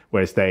slapstick,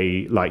 whereas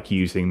they like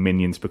using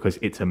minions because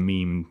it's a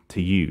meme to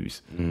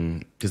use.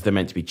 Because they're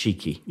meant to be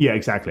cheeky. Yeah,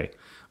 exactly.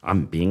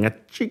 I'm being a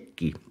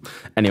cheeky.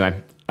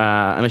 Anyway,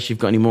 unless you've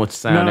got any more to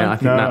say on it, I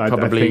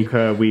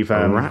think we've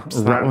wrapped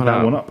that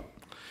one up.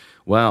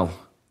 Well,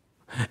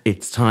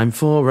 it's time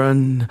for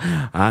an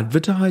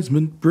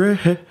advertisement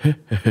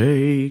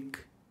break.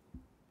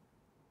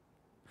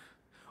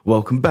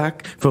 Welcome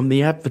back from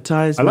the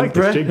advertisement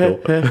break. I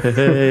like this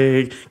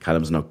jingle.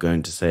 Callum's not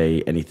going to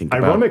say anything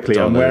about Ironically,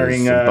 I'm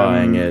wearing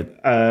buying a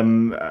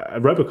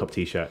Robocop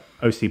t-shirt.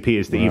 OCP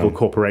is the evil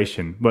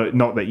corporation. But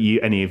not that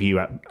any of you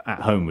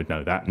at home would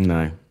know that.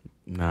 No,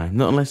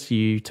 not unless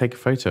you take a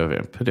photo of it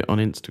and put it on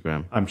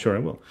Instagram. I'm sure I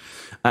will.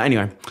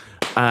 Anyway,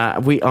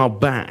 we are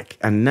back,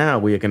 and now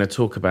we are going to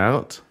talk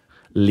about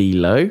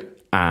Lilo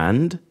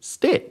and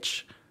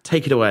Stitch.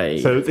 Take it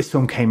away. So this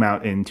film came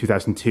out in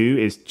 2002.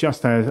 It's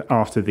just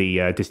after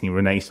the Disney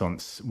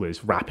Renaissance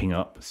was wrapping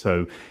up.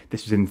 So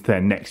this was in their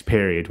next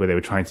period where they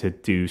were trying to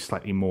do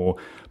slightly more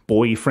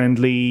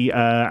boy-friendly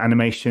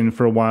animation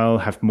for a while,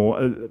 have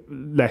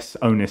less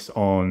onus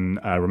on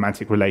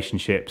romantic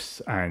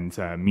relationships and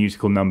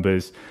musical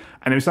numbers.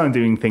 And it was starting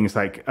doing things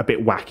like a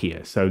bit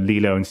wackier. So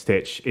Lilo and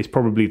Stitch is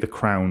probably the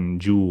crown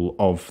jewel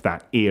of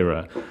that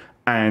era.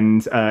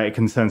 And it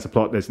concerns the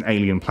plot. There's an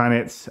alien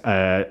planet,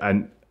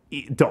 an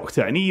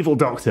evil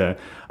doctor,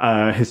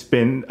 has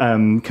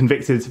been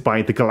convicted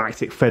by the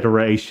Galactic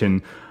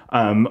Federation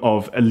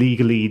of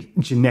illegally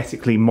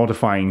genetically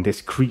modifying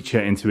this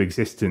creature into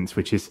existence,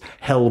 which is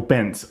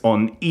hell-bent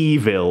on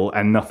evil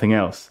and nothing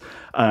else.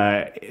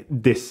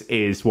 This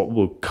is what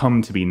will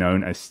come to be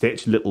known as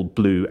Stitch, little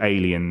blue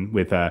alien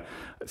with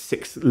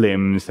 6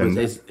 limbs. And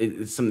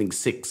it's something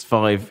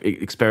 6-5,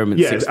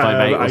 experiment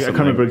 658 I can't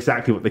remember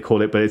exactly what they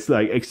call it, but it's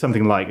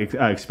something like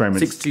experiment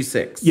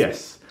 626.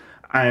 Yes.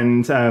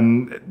 And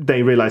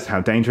they realize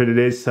how dangerous it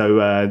is,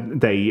 so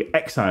they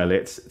exile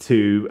it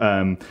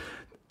to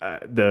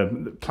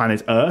the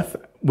planet Earth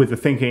with the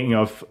thinking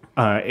of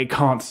it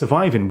can't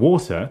survive in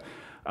water.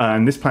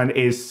 And this planet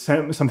is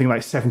something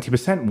like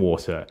 70%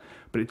 water,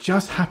 but it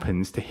just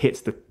happens to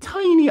hit the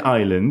tiny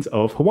island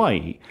of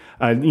Hawaii.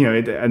 A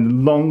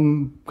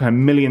long kind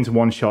of million to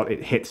one shot,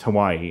 it hits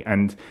Hawaii.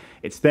 And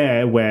it's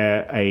there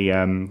where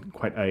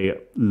quite a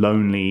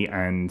lonely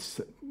and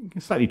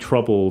slightly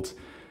troubled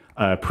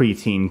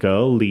preteen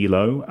girl,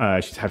 Lilo.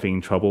 She's having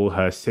trouble.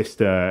 Her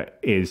sister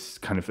is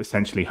kind of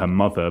essentially her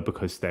mother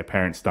because their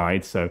parents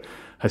died. So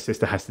her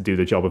sister has to do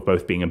the job of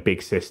both being a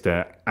big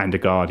sister and a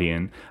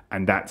guardian.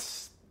 And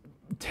that's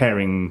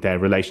tearing their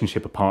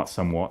relationship apart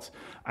somewhat.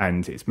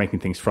 And it's making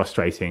things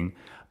frustrating.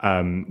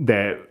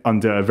 They're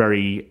under a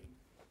very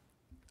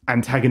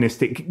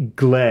antagonistic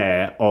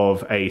glare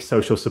of a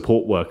social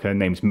support worker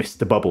named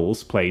Mr.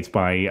 Bubbles, played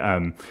by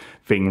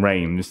Ving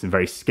Rhames, a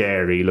very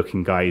scary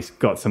looking guy. He's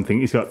got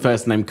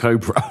first name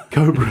Cobra.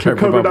 Cobra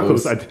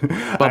Bubbles.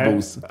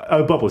 Bubbles.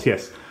 Bubbles,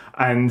 yes.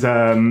 And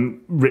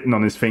written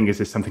on his fingers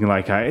is something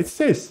like, it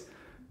says,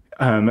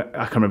 I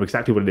can't remember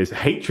exactly what it is,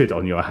 hatred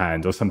on your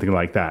hand or something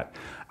like that.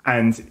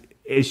 And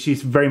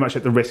she's very much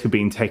at the risk of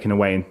being taken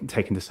away and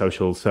taken to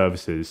social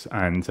services.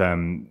 And,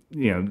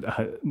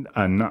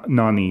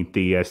 Nani,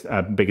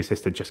 the bigger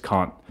sister, just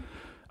can't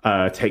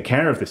take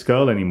care of this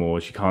girl anymore.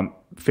 She can't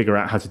figure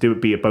out how to do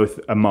it, be both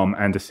a mum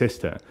and a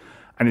sister.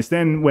 And it's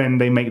then when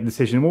they make the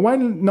decision, well, why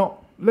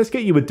not, let's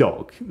get you a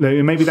dog.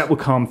 Maybe that will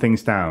calm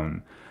things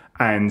down.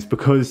 And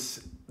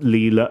because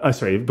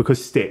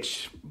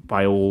Stitch,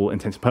 by all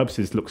intents and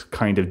purposes, looks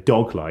kind of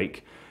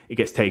dog-like, it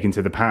gets taken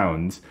to the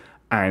pound.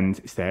 And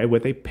it's there where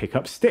they pick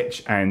up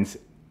Stitch. And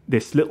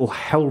this little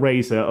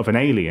hellraiser of an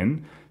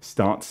alien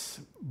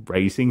starts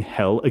raising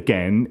hell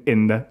again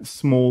in the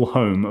small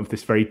home of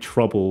this very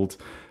troubled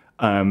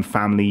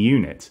family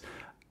unit.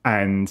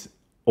 And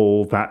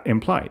all that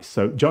implies.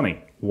 So, Johnny,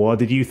 what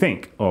did you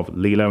think of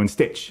Lilo and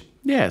Stitch?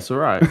 Yeah, it's all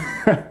right.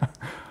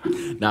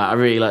 No, I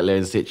really like Lilo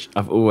and Stitch.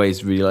 I've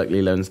always really liked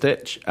Lilo and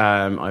Stitch.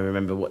 I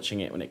remember watching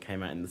it when it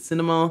came out in the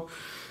cinema.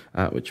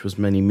 Which was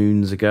many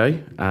moons ago.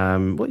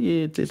 What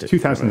year did it?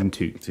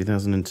 2002.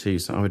 2002.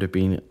 So I would have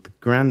been at the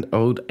grand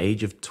old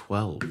age of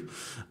 12.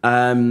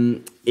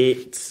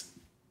 It's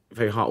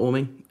very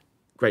heartwarming.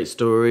 Great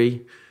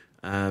story.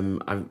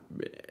 I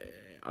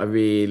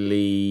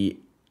really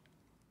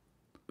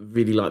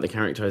like the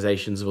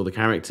characterizations of all the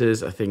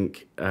characters. I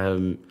think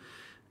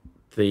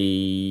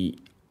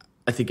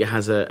it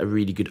has a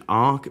really good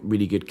arc,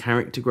 really good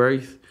character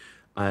growth.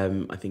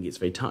 I think it's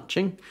very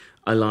touching.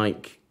 I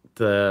like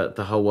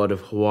the whole world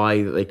of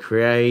Hawaii that they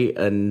create,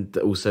 and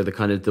also the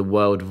kind of the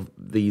world of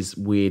these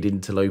weird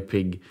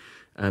interloping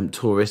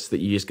tourists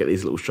that you just get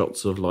these little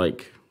shots of,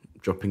 like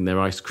dropping their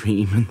ice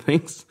cream and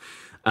things.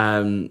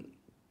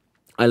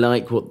 I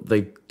like what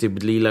they did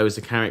with Lilo as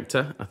a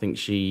character. I think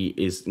she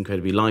is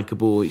incredibly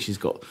likable.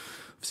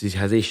 She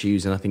has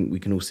issues, and I think we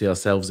can all see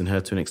ourselves in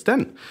her to an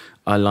extent.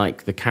 I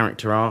like the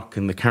character arc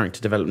and the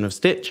character development of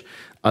Stitch.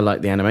 I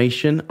like the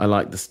animation. I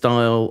like the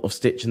style of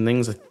Stitch and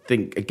things. I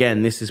think,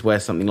 again, this is where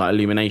something like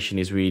Illumination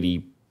is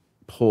really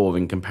poor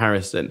in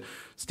comparison.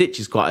 Stitch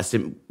is quite a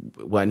simple,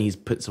 when he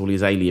puts all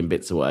his alien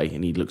bits away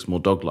and he looks more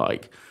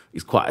dog-like,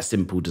 he's quite a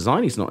simple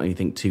design. He's not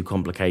anything too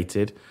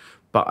complicated,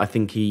 but I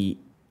think he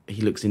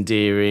looks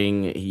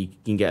endearing. He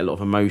can get a lot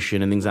of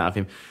emotion and things out of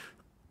him.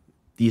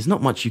 There's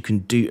not much you can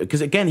do,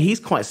 because again, he's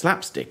quite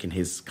slapstick in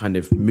his kind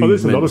of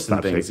movements. There's a lot of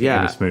slapstick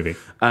in this movie.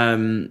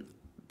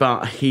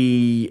 But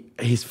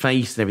his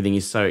face and everything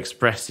is so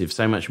expressive,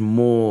 so much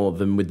more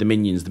than with the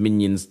Minions. The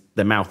Minions,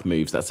 their mouth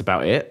moves. That's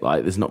about it.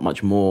 Like, there's not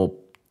much more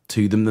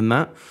to them than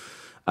that.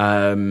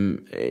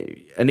 And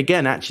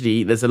again,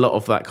 actually, there's a lot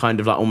of that kind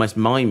of like almost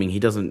miming.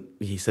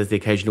 He says the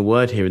occasional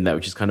word here and there,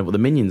 which is kind of what the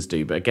Minions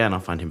do. But again, I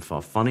find him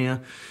far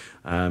funnier.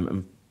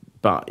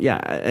 But yeah,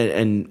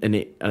 and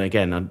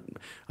again,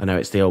 I know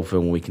it's the old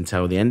film, we can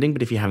tell the ending,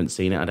 but if you haven't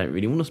seen it, I don't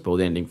really want to spoil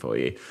the ending for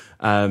you.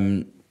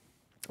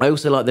 I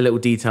also like the little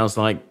details,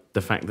 like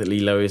the fact that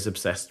Lilo is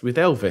obsessed with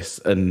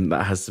Elvis, and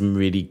that has some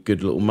really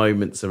good little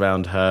moments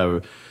around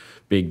her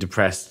being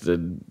depressed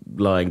and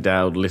lying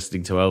down,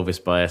 listening to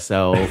Elvis by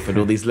herself, and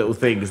all these little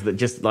things that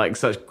just like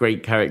such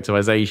great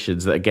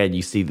characterizations that, again,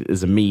 you see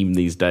as a meme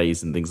these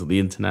days and things on the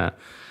internet.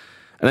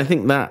 And I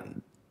think that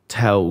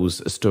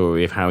tells a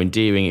story of how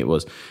endearing it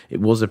was. It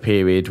was a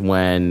period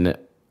when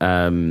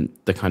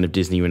the kind of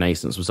Disney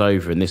Renaissance was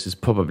over, and this is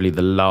probably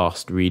the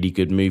last really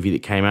good movie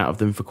that came out of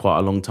them for quite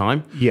a long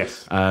time.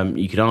 Yes.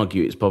 You could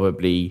argue it's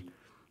probably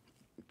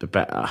the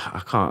better.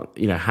 I can't,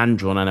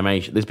 hand-drawn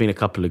animation. There's been a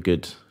couple of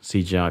good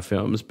CGI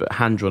films, but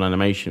hand-drawn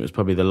animation was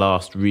probably the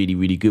last really,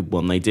 really good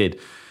one they did.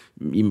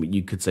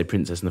 You could say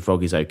Princess and the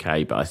Frog is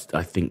okay, but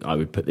I think I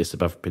would put this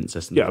above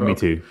Princess and the Frog. Yeah, me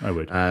too. I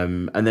would.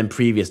 And then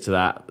previous to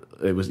that,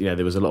 there was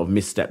a lot of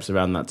missteps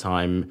around that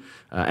time.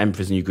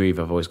 Emperor's New Groove,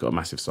 I've always got a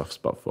massive soft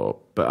spot for.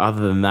 But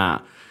other than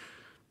that,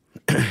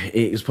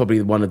 it was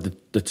probably one of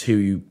the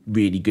two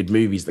really good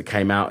movies that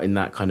came out in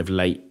that kind of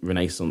late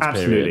Renaissance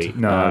Absolutely. period.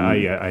 No,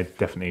 I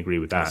definitely agree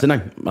with that. So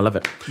no, I love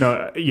it.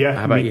 No, yeah.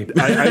 How about you?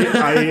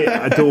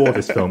 I adore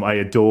this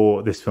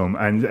film.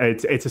 And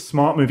it's a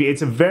smart movie.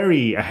 It's a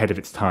very ahead of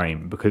its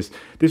time, because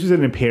this was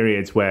in a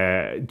period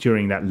where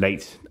during that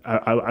late,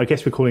 I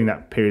guess we're calling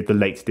that period the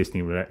late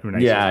Disney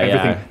Renaissance. Yeah,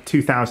 everything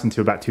 2000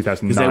 to about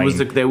 2009.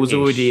 Because there was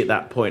already at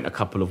that point a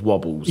couple of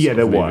wobbles. Yeah,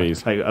 there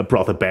was. Like, a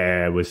Brother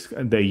Bear was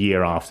the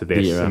year after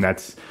this, and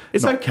that's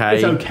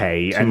okay. It's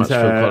okay. Too much Phil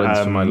Collins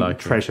for my liking.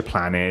 Treasure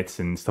Planet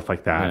and stuff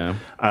like that.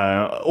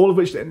 Yeah. All of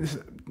which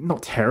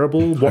not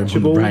terrible, watchable.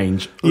 Home on the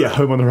Range. Yeah,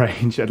 Home on the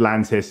Range,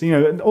 Atlantis.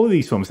 All of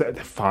these films, they're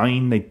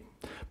fine.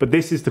 But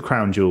this is the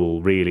crown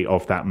jewel, really,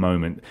 of that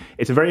moment.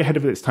 It's a very ahead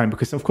of its time,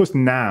 because, of course,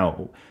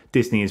 now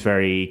Disney is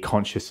very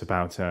conscious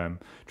about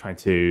trying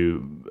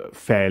to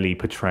fairly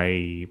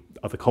portray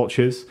other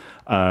cultures.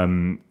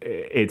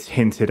 It's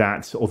hinted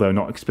at, although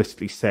not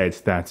explicitly said,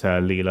 that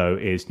Lilo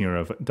is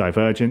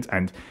neurodivergent,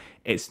 and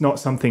it's not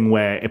something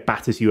where it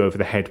batters you over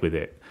the head with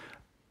it.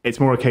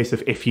 It's more a case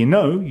of, if you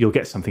know, you'll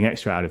get something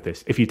extra out of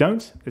this. If you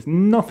don't, there's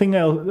nothing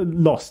else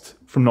lost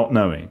from not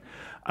knowing.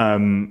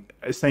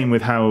 Same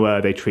with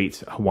how they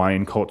treat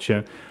Hawaiian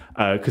culture,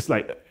 because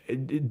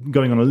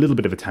going on a little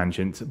bit of a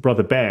tangent,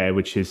 Brother Bear,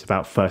 which is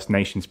about First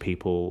Nations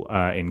people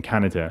in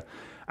Canada,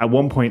 at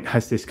one point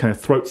has this kind of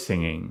throat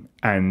singing,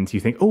 and you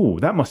think, oh,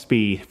 that must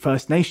be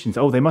First Nations.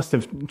 Oh, they must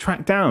have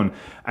tracked down.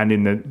 And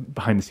in the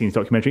behind-the-scenes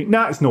documentary,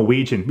 it's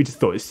Norwegian. We just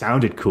thought it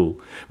sounded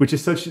cool, which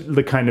is such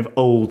the kind of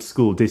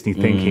old-school Disney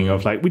thinking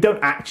of we don't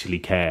actually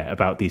care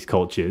about these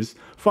cultures.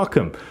 Fuck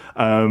them.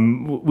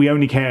 We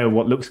only care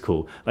what looks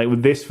cool. Like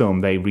with this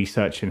film, they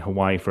researched in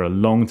Hawaii for a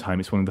long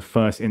time. It's one of the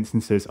first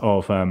instances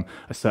of a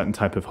certain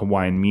type of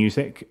Hawaiian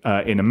music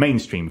in a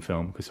mainstream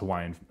film, because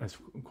Hawaiian has,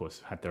 of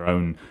course, had their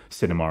own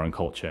cinema and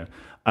culture.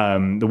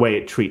 The way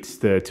it treats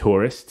the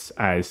tourists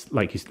as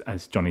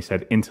Johnny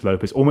said,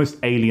 interlopers, almost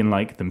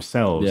alien-like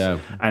themselves. Yeah.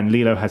 And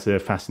Lilo has a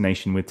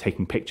fascination with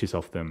taking pictures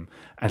of them.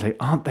 And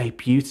aren't they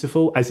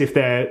beautiful? As if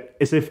they're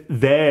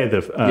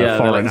the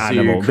foreign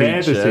animal.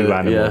 They're the zoo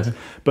animals. Yeah.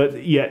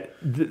 But yet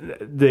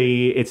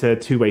it's a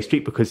two-way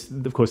street, because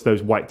of course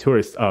those white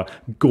tourists are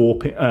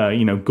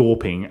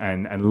gawping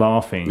and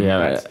laughing.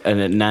 Yeah,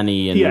 and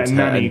Nanny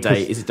and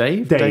Dave. Is it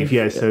Dave? Dave,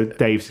 yeah. So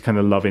Dave's kind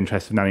of love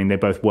interest of Nanny, and they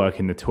both work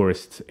in the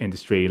tourist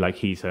industry. Like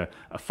he's a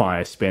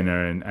fire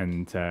spinner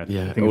and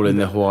all in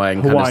the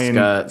Hawaiian kind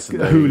of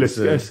skirts, hula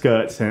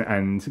skirts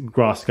and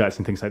grass skirts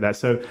and things like that.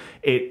 So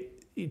it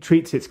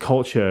treats its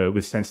culture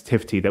with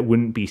sensitivity that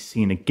wouldn't be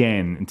seen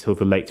again until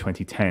the late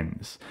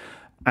 2010s.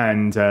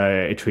 And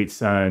it treats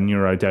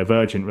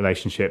neurodivergent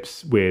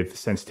relationships with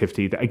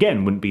sensitivity that,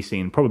 again, wouldn't be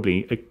seen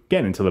probably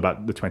again until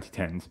about the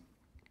 2010s.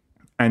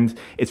 And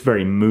it's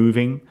very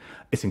moving.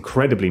 It's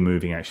incredibly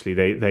moving, actually.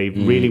 They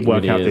really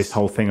work out this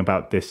whole thing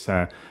about this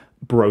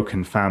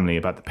broken family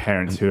about the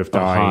parents who have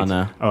died.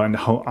 Ohana. Oh, and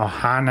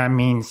Ohana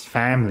means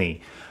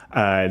family.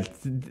 And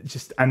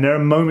there are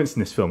moments in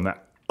this film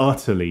that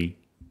utterly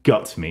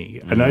gut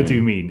me, and I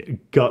do mean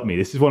gut me.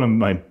 This is one of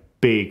my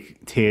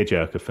big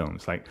tearjerker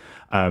films. Like,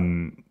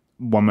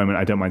 one moment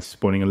I don't mind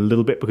spoiling a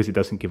little bit because it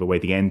doesn't give away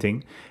the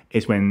ending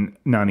is when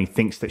Nani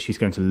thinks that she's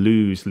going to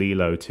lose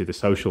Lilo to the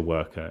social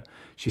worker.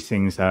 She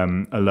sings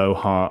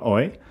Aloha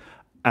Oi,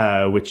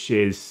 which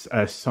is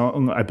a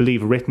song, I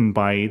believe, written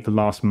by the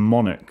last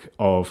monarch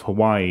of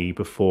Hawaii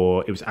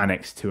before it was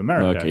annexed to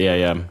America. Okay,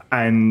 yeah.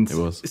 And it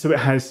was. So it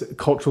has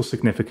cultural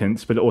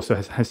significance, but it also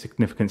has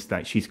significance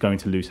that she's going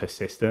to lose her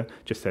sister,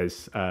 just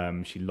as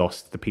she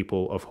lost the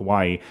people of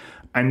Hawaii.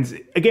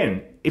 And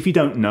again, if you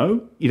don't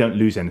know, you don't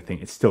lose anything.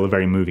 It's still a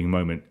very moving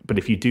moment. But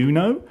if you do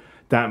know,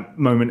 that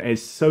moment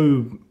is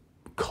so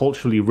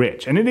culturally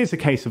rich. And it is a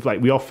case of,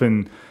 like, we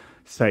often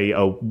say,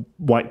 oh,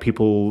 white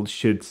people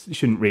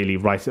shouldn't really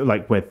write,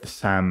 like with the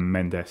Sam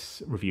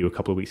Mendes review a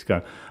couple of weeks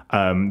ago,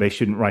 they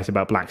shouldn't write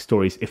about black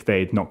stories if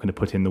they're not going to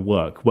put in the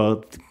work.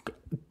 Well,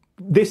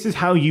 this is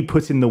how you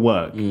put in the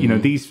work. You know,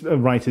 these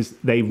writers,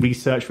 they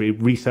research.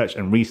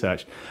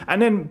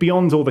 And then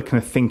beyond all the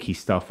kind of thinky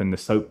stuff and the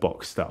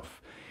soapbox stuff,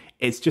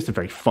 it's just a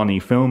very funny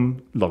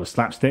film, a lot of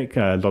slapstick,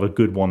 a lot of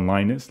good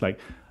one-liners, like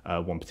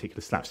one particular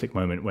slapstick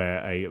moment where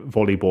a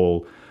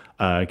volleyball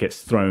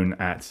gets thrown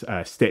at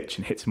Stitch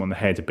and hits him on the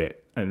head a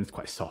bit, and it's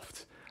quite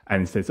soft.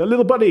 And says, "A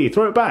little buddy,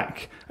 throw it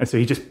back." And so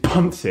he just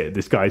punts it at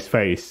this guy's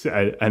face,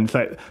 and it's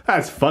like,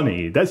 that's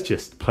funny. That's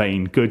just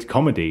plain good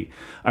comedy.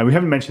 We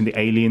haven't mentioned the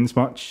aliens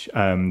much.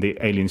 The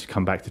aliens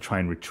come back to try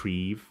and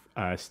retrieve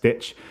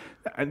Stitch.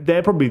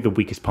 They're probably the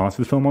weakest part of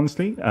the film,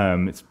 honestly.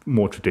 It's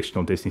more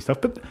traditional Disney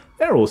stuff, but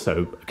they're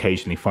also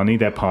occasionally funny.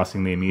 They're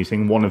passingly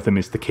amusing. One of them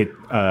is the kid,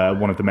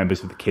 one of the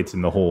members of the Kids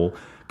in the Hall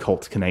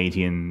cult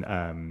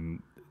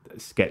Canadian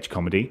sketch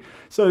comedy.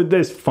 So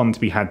there's fun to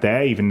be had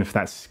there, even if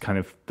that's kind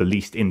of the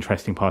least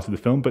interesting part of the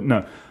film. But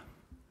no,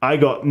 I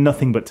got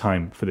nothing but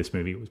time for this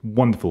movie. It was a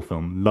wonderful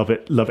film. Love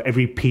it. Love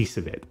every piece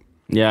of it.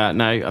 Yeah,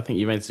 no, I think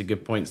you made some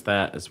good points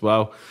there as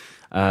well.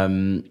 I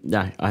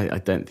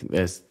don't think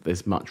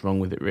there's much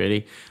wrong with it,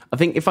 really. I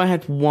think if I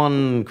had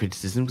one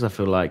criticism, because I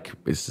feel like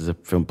this is a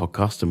film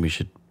podcast and we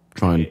should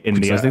try and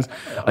criticize things,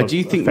 I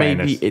do think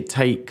maybe it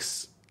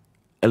takes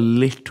a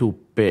little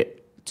bit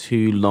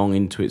too long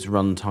into its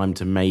runtime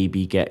to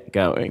maybe get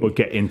going. Or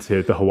get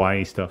into the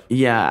Hawaii stuff.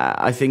 Yeah,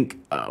 I think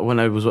when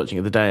I was watching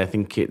it the day, I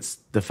think it's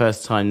the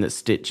first time that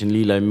Stitch and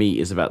Lilo meet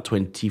is about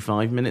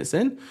 25 minutes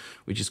in,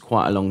 which is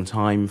quite a long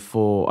time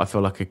for, I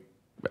feel like, an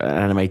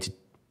animated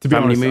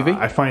family movie.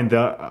 I find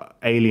the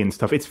alien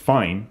stuff, it's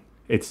fine.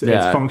 It's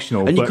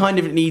functional. And you kind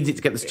of need it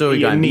to get the story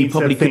going. But you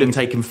probably could have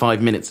taken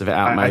 5 minutes of it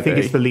out, maybe. I think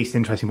it's the least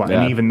interesting part.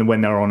 Yeah. And even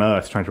when they're on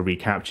Earth trying to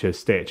recapture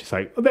Stitch, it's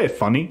like, oh, they're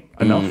funny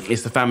enough.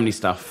 It's the family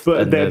stuff.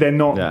 But they're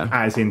not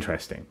as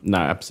interesting. No,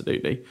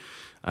 absolutely.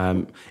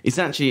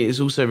 It's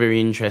also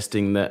very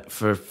interesting that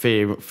for a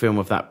film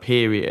of that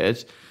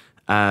period,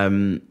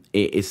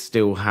 it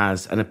still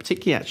has, and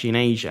particularly actually in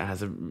Asia,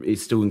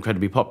 it's still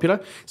incredibly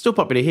popular. It's still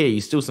popular here.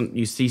 You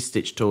see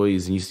Stitch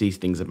toys and you see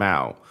things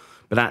about,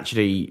 but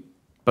actually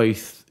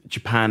both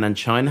Japan and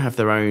China have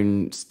their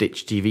own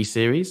Stitch TV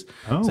series.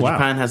 Oh, so wow.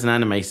 Japan has an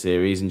anime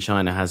series and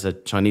China has a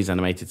Chinese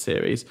animated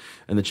series.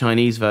 And the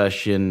Chinese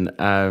version,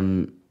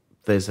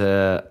 there's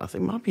I think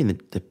it might be in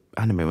the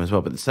anime one as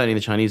well, but certainly in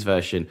the Chinese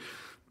version,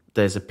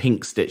 there's a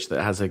pink Stitch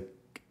that has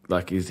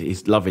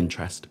his love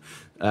interest,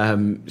 shall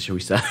we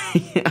say.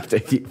 I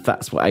don't think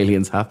that's what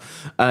aliens have.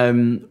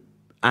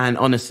 And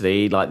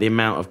honestly, like the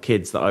amount of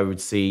kids that I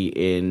would see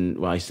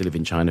I used to live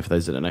in China, for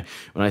those that don't know.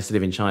 When I used to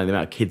live in China, the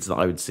amount of kids that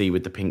I would see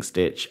with the pink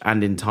Stitch,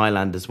 and in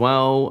Thailand as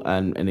well,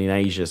 and in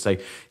Asia. So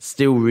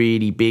still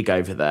really big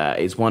over there.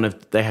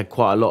 They had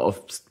quite a lot of,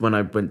 when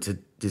I went to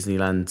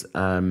Disneyland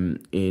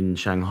in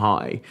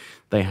Shanghai,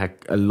 they had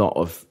a lot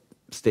of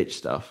Stitch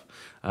stuff.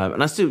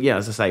 And I still,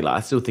 as I say, I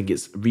still think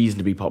it's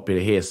reasonably popular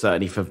here,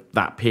 certainly for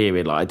that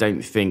period. I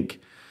don't think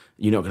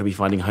you're not going to be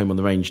finding Home on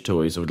the Range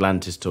toys or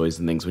Atlantis toys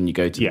and things when you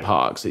go to the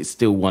parks. It's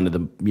still one of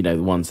the, the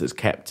ones that's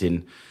kept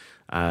in,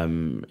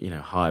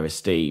 higher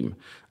esteem.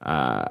 So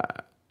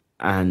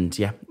I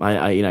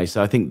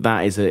think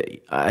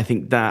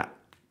that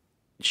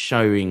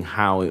shows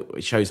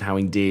how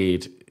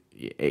endeared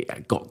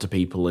it got to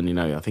people. And,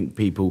 I think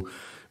people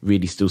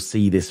really still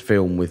see this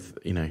film with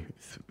a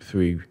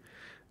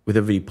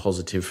really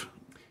positive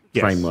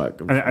framework.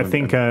 And I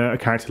think a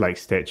character like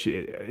Stitch,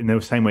 in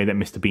the same way that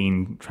Mr.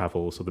 Bean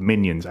travels, or the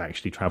Minions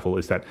actually travel,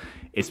 is that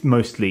it's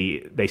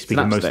mostly, they speak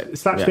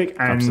slapstick,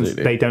 and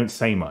absolutely. They don't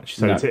say much.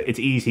 So it's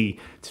easy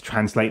to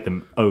translate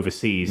them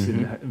overseas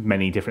in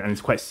many different, and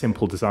it's quite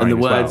simple design. And the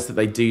words that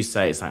they do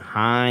say, it's like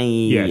hi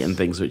and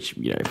things, which,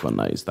 everyone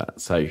knows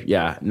that. So,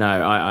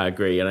 I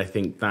agree. And I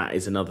think that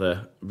is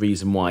another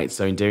reason why it's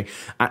so endearing.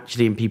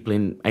 Actually, and people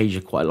in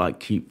Asia quite like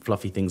cute,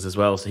 fluffy things as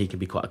well. So he can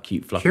be quite a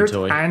cute, fluffy toy.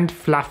 Cute and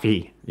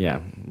fluffy.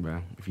 Yeah,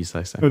 well, if you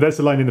say so. Oh, that's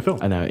the line in the film.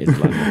 I know, it is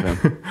the line in the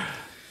film.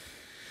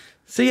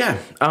 So,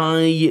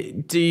 I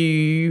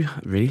do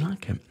really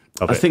like it.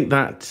 I think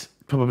that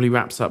probably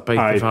wraps up both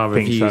of our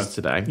think reviews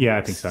so. today. Yeah,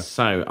 I think so.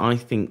 So I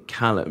think,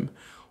 Callum,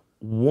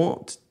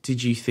 what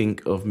did you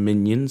think of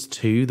Minions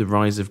 2, The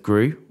Rise of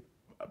Gru?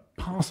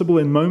 Passable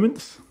in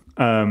moments,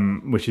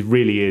 which it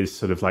really is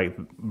sort of like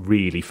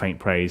really faint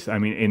praise. I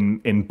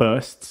mean, in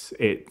bursts,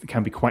 it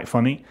can be quite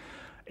funny.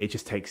 It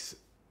just takes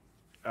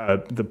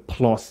the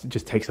plot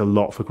just takes a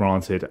lot for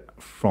granted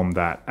from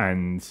that,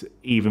 and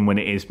even when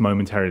it is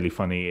momentarily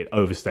funny, it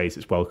overstays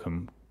its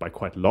welcome by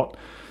quite a lot.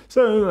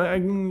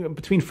 So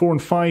between 4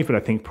 and 5, but I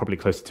think probably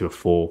closer to a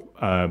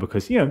 4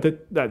 because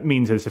that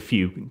means there's a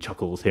few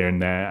chuckles here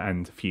and there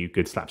and a few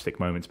good slapstick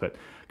moments, but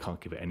can't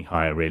give it any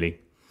higher really.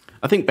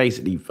 I think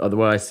basically the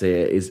way I see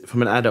it is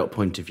from an adult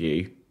point of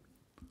view.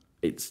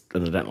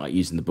 And I don't like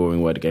using the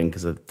boring word again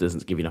because it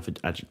doesn't give you enough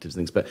adjectives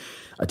and things, but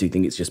I do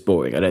think it's just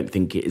boring. I don't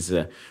think it is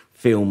a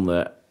film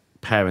that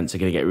parents are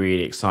going to get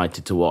really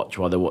excited to watch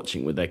while they're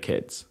watching with their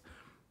kids.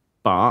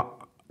 But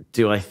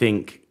do I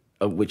think,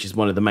 which is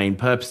one of the main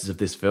purposes of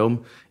this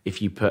film,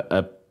 if you put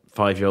a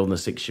 5-year-old and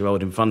a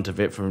 6-year-old in front of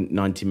it for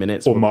 90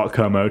 minutes... Or Mark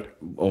Kermode.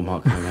 Or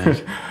Mark Kermode.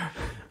 You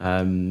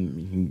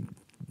can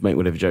make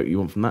whatever joke you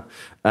want from that.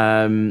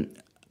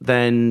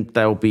 Then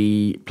they'll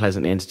be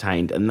pleasantly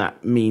entertained, and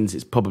that means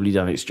it's probably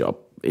done its job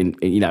in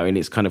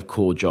its kind of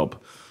core job.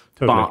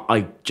 Totally. But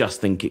I just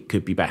think it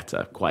could be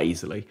better quite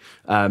easily.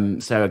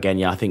 So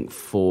again, I think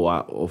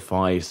 4 or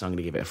 5. So I'm going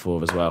to give it a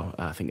 4 as well.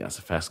 I think that's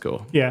a fair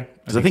score. Yeah,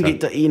 because I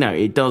think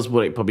it does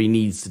what it probably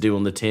needs to do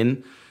on the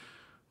tin,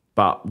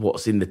 but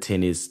what's in the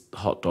tin is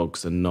hot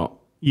dogs and not.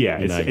 Yeah,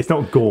 it's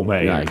not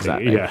gourmet. No,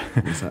 exactly. Yeah,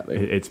 exactly.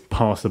 It's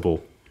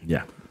passable.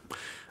 Yeah,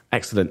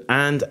 excellent.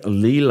 And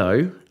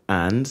Lilo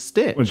and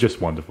Stitch. Well,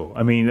 just wonderful.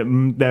 I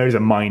mean, there is a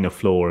minor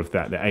flaw of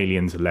that. The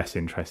aliens are less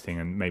interesting,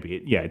 and maybe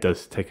it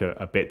does take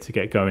a bit to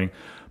get going.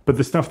 But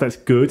the stuff that's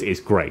good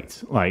is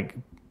great, like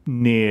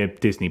near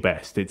Disney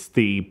best. It's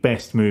the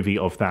best movie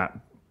of that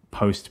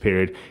post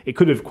period. It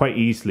could have quite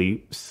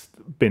easily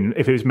been,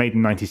 if it was made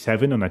in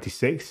 97 or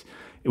 96,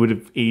 it would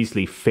have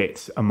easily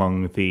fit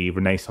among the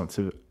Renaissance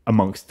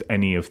amongst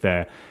any of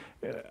their...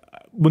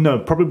 Well, no,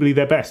 probably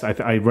their best.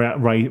 I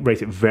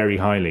rate it very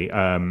highly.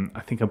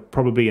 I think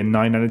probably a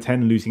 9 out of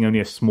 10, losing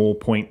only a small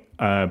point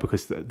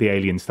because the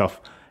alien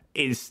stuff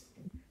is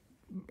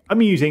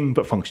amusing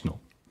but functional.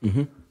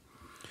 Mm-hmm.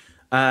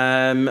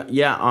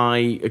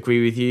 I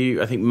agree with you.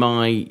 I think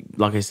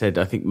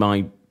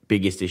my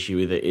biggest issue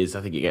with it is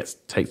I think it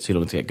takes too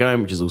long to get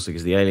going, which is also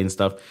because of the alien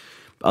stuff.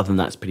 But other than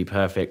that, it's pretty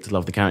perfect.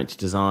 Love the character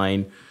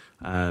design.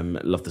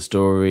 Love the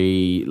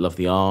story, love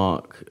the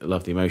arc,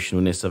 love the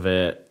emotionalness of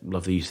it,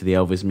 love the use of the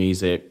Elvis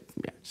music.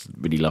 Yeah, just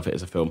really love it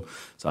as a film.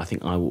 So I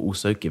think I will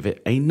also give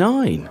it a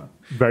 9.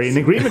 Very in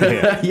agreement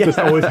here. Yeah. Does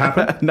that always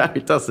happen? No,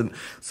 it doesn't.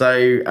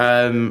 So,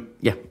 I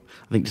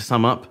think to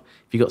sum up,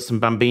 if you've got some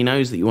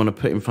Bambinos that you want to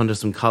put in front of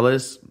some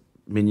colours,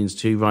 Minions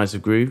 2, Rise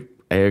of Gru,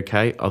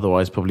 A-OK.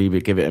 Otherwise, probably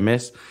give it a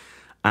miss.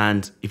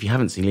 And if you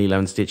haven't seen Lilo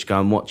and Stitch, go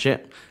and watch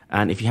it.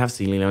 And if you have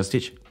seen Lilo and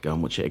Stitch, go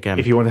and watch it again.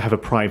 If you want to have a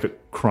private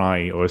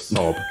cry or a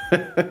sob.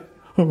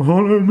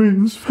 Honor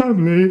means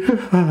family.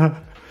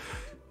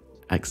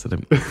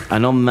 Excellent.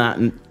 And on that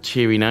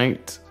cheery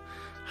note,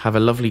 have a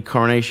lovely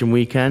coronation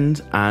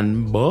weekend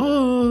and bye.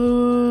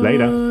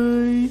 Later.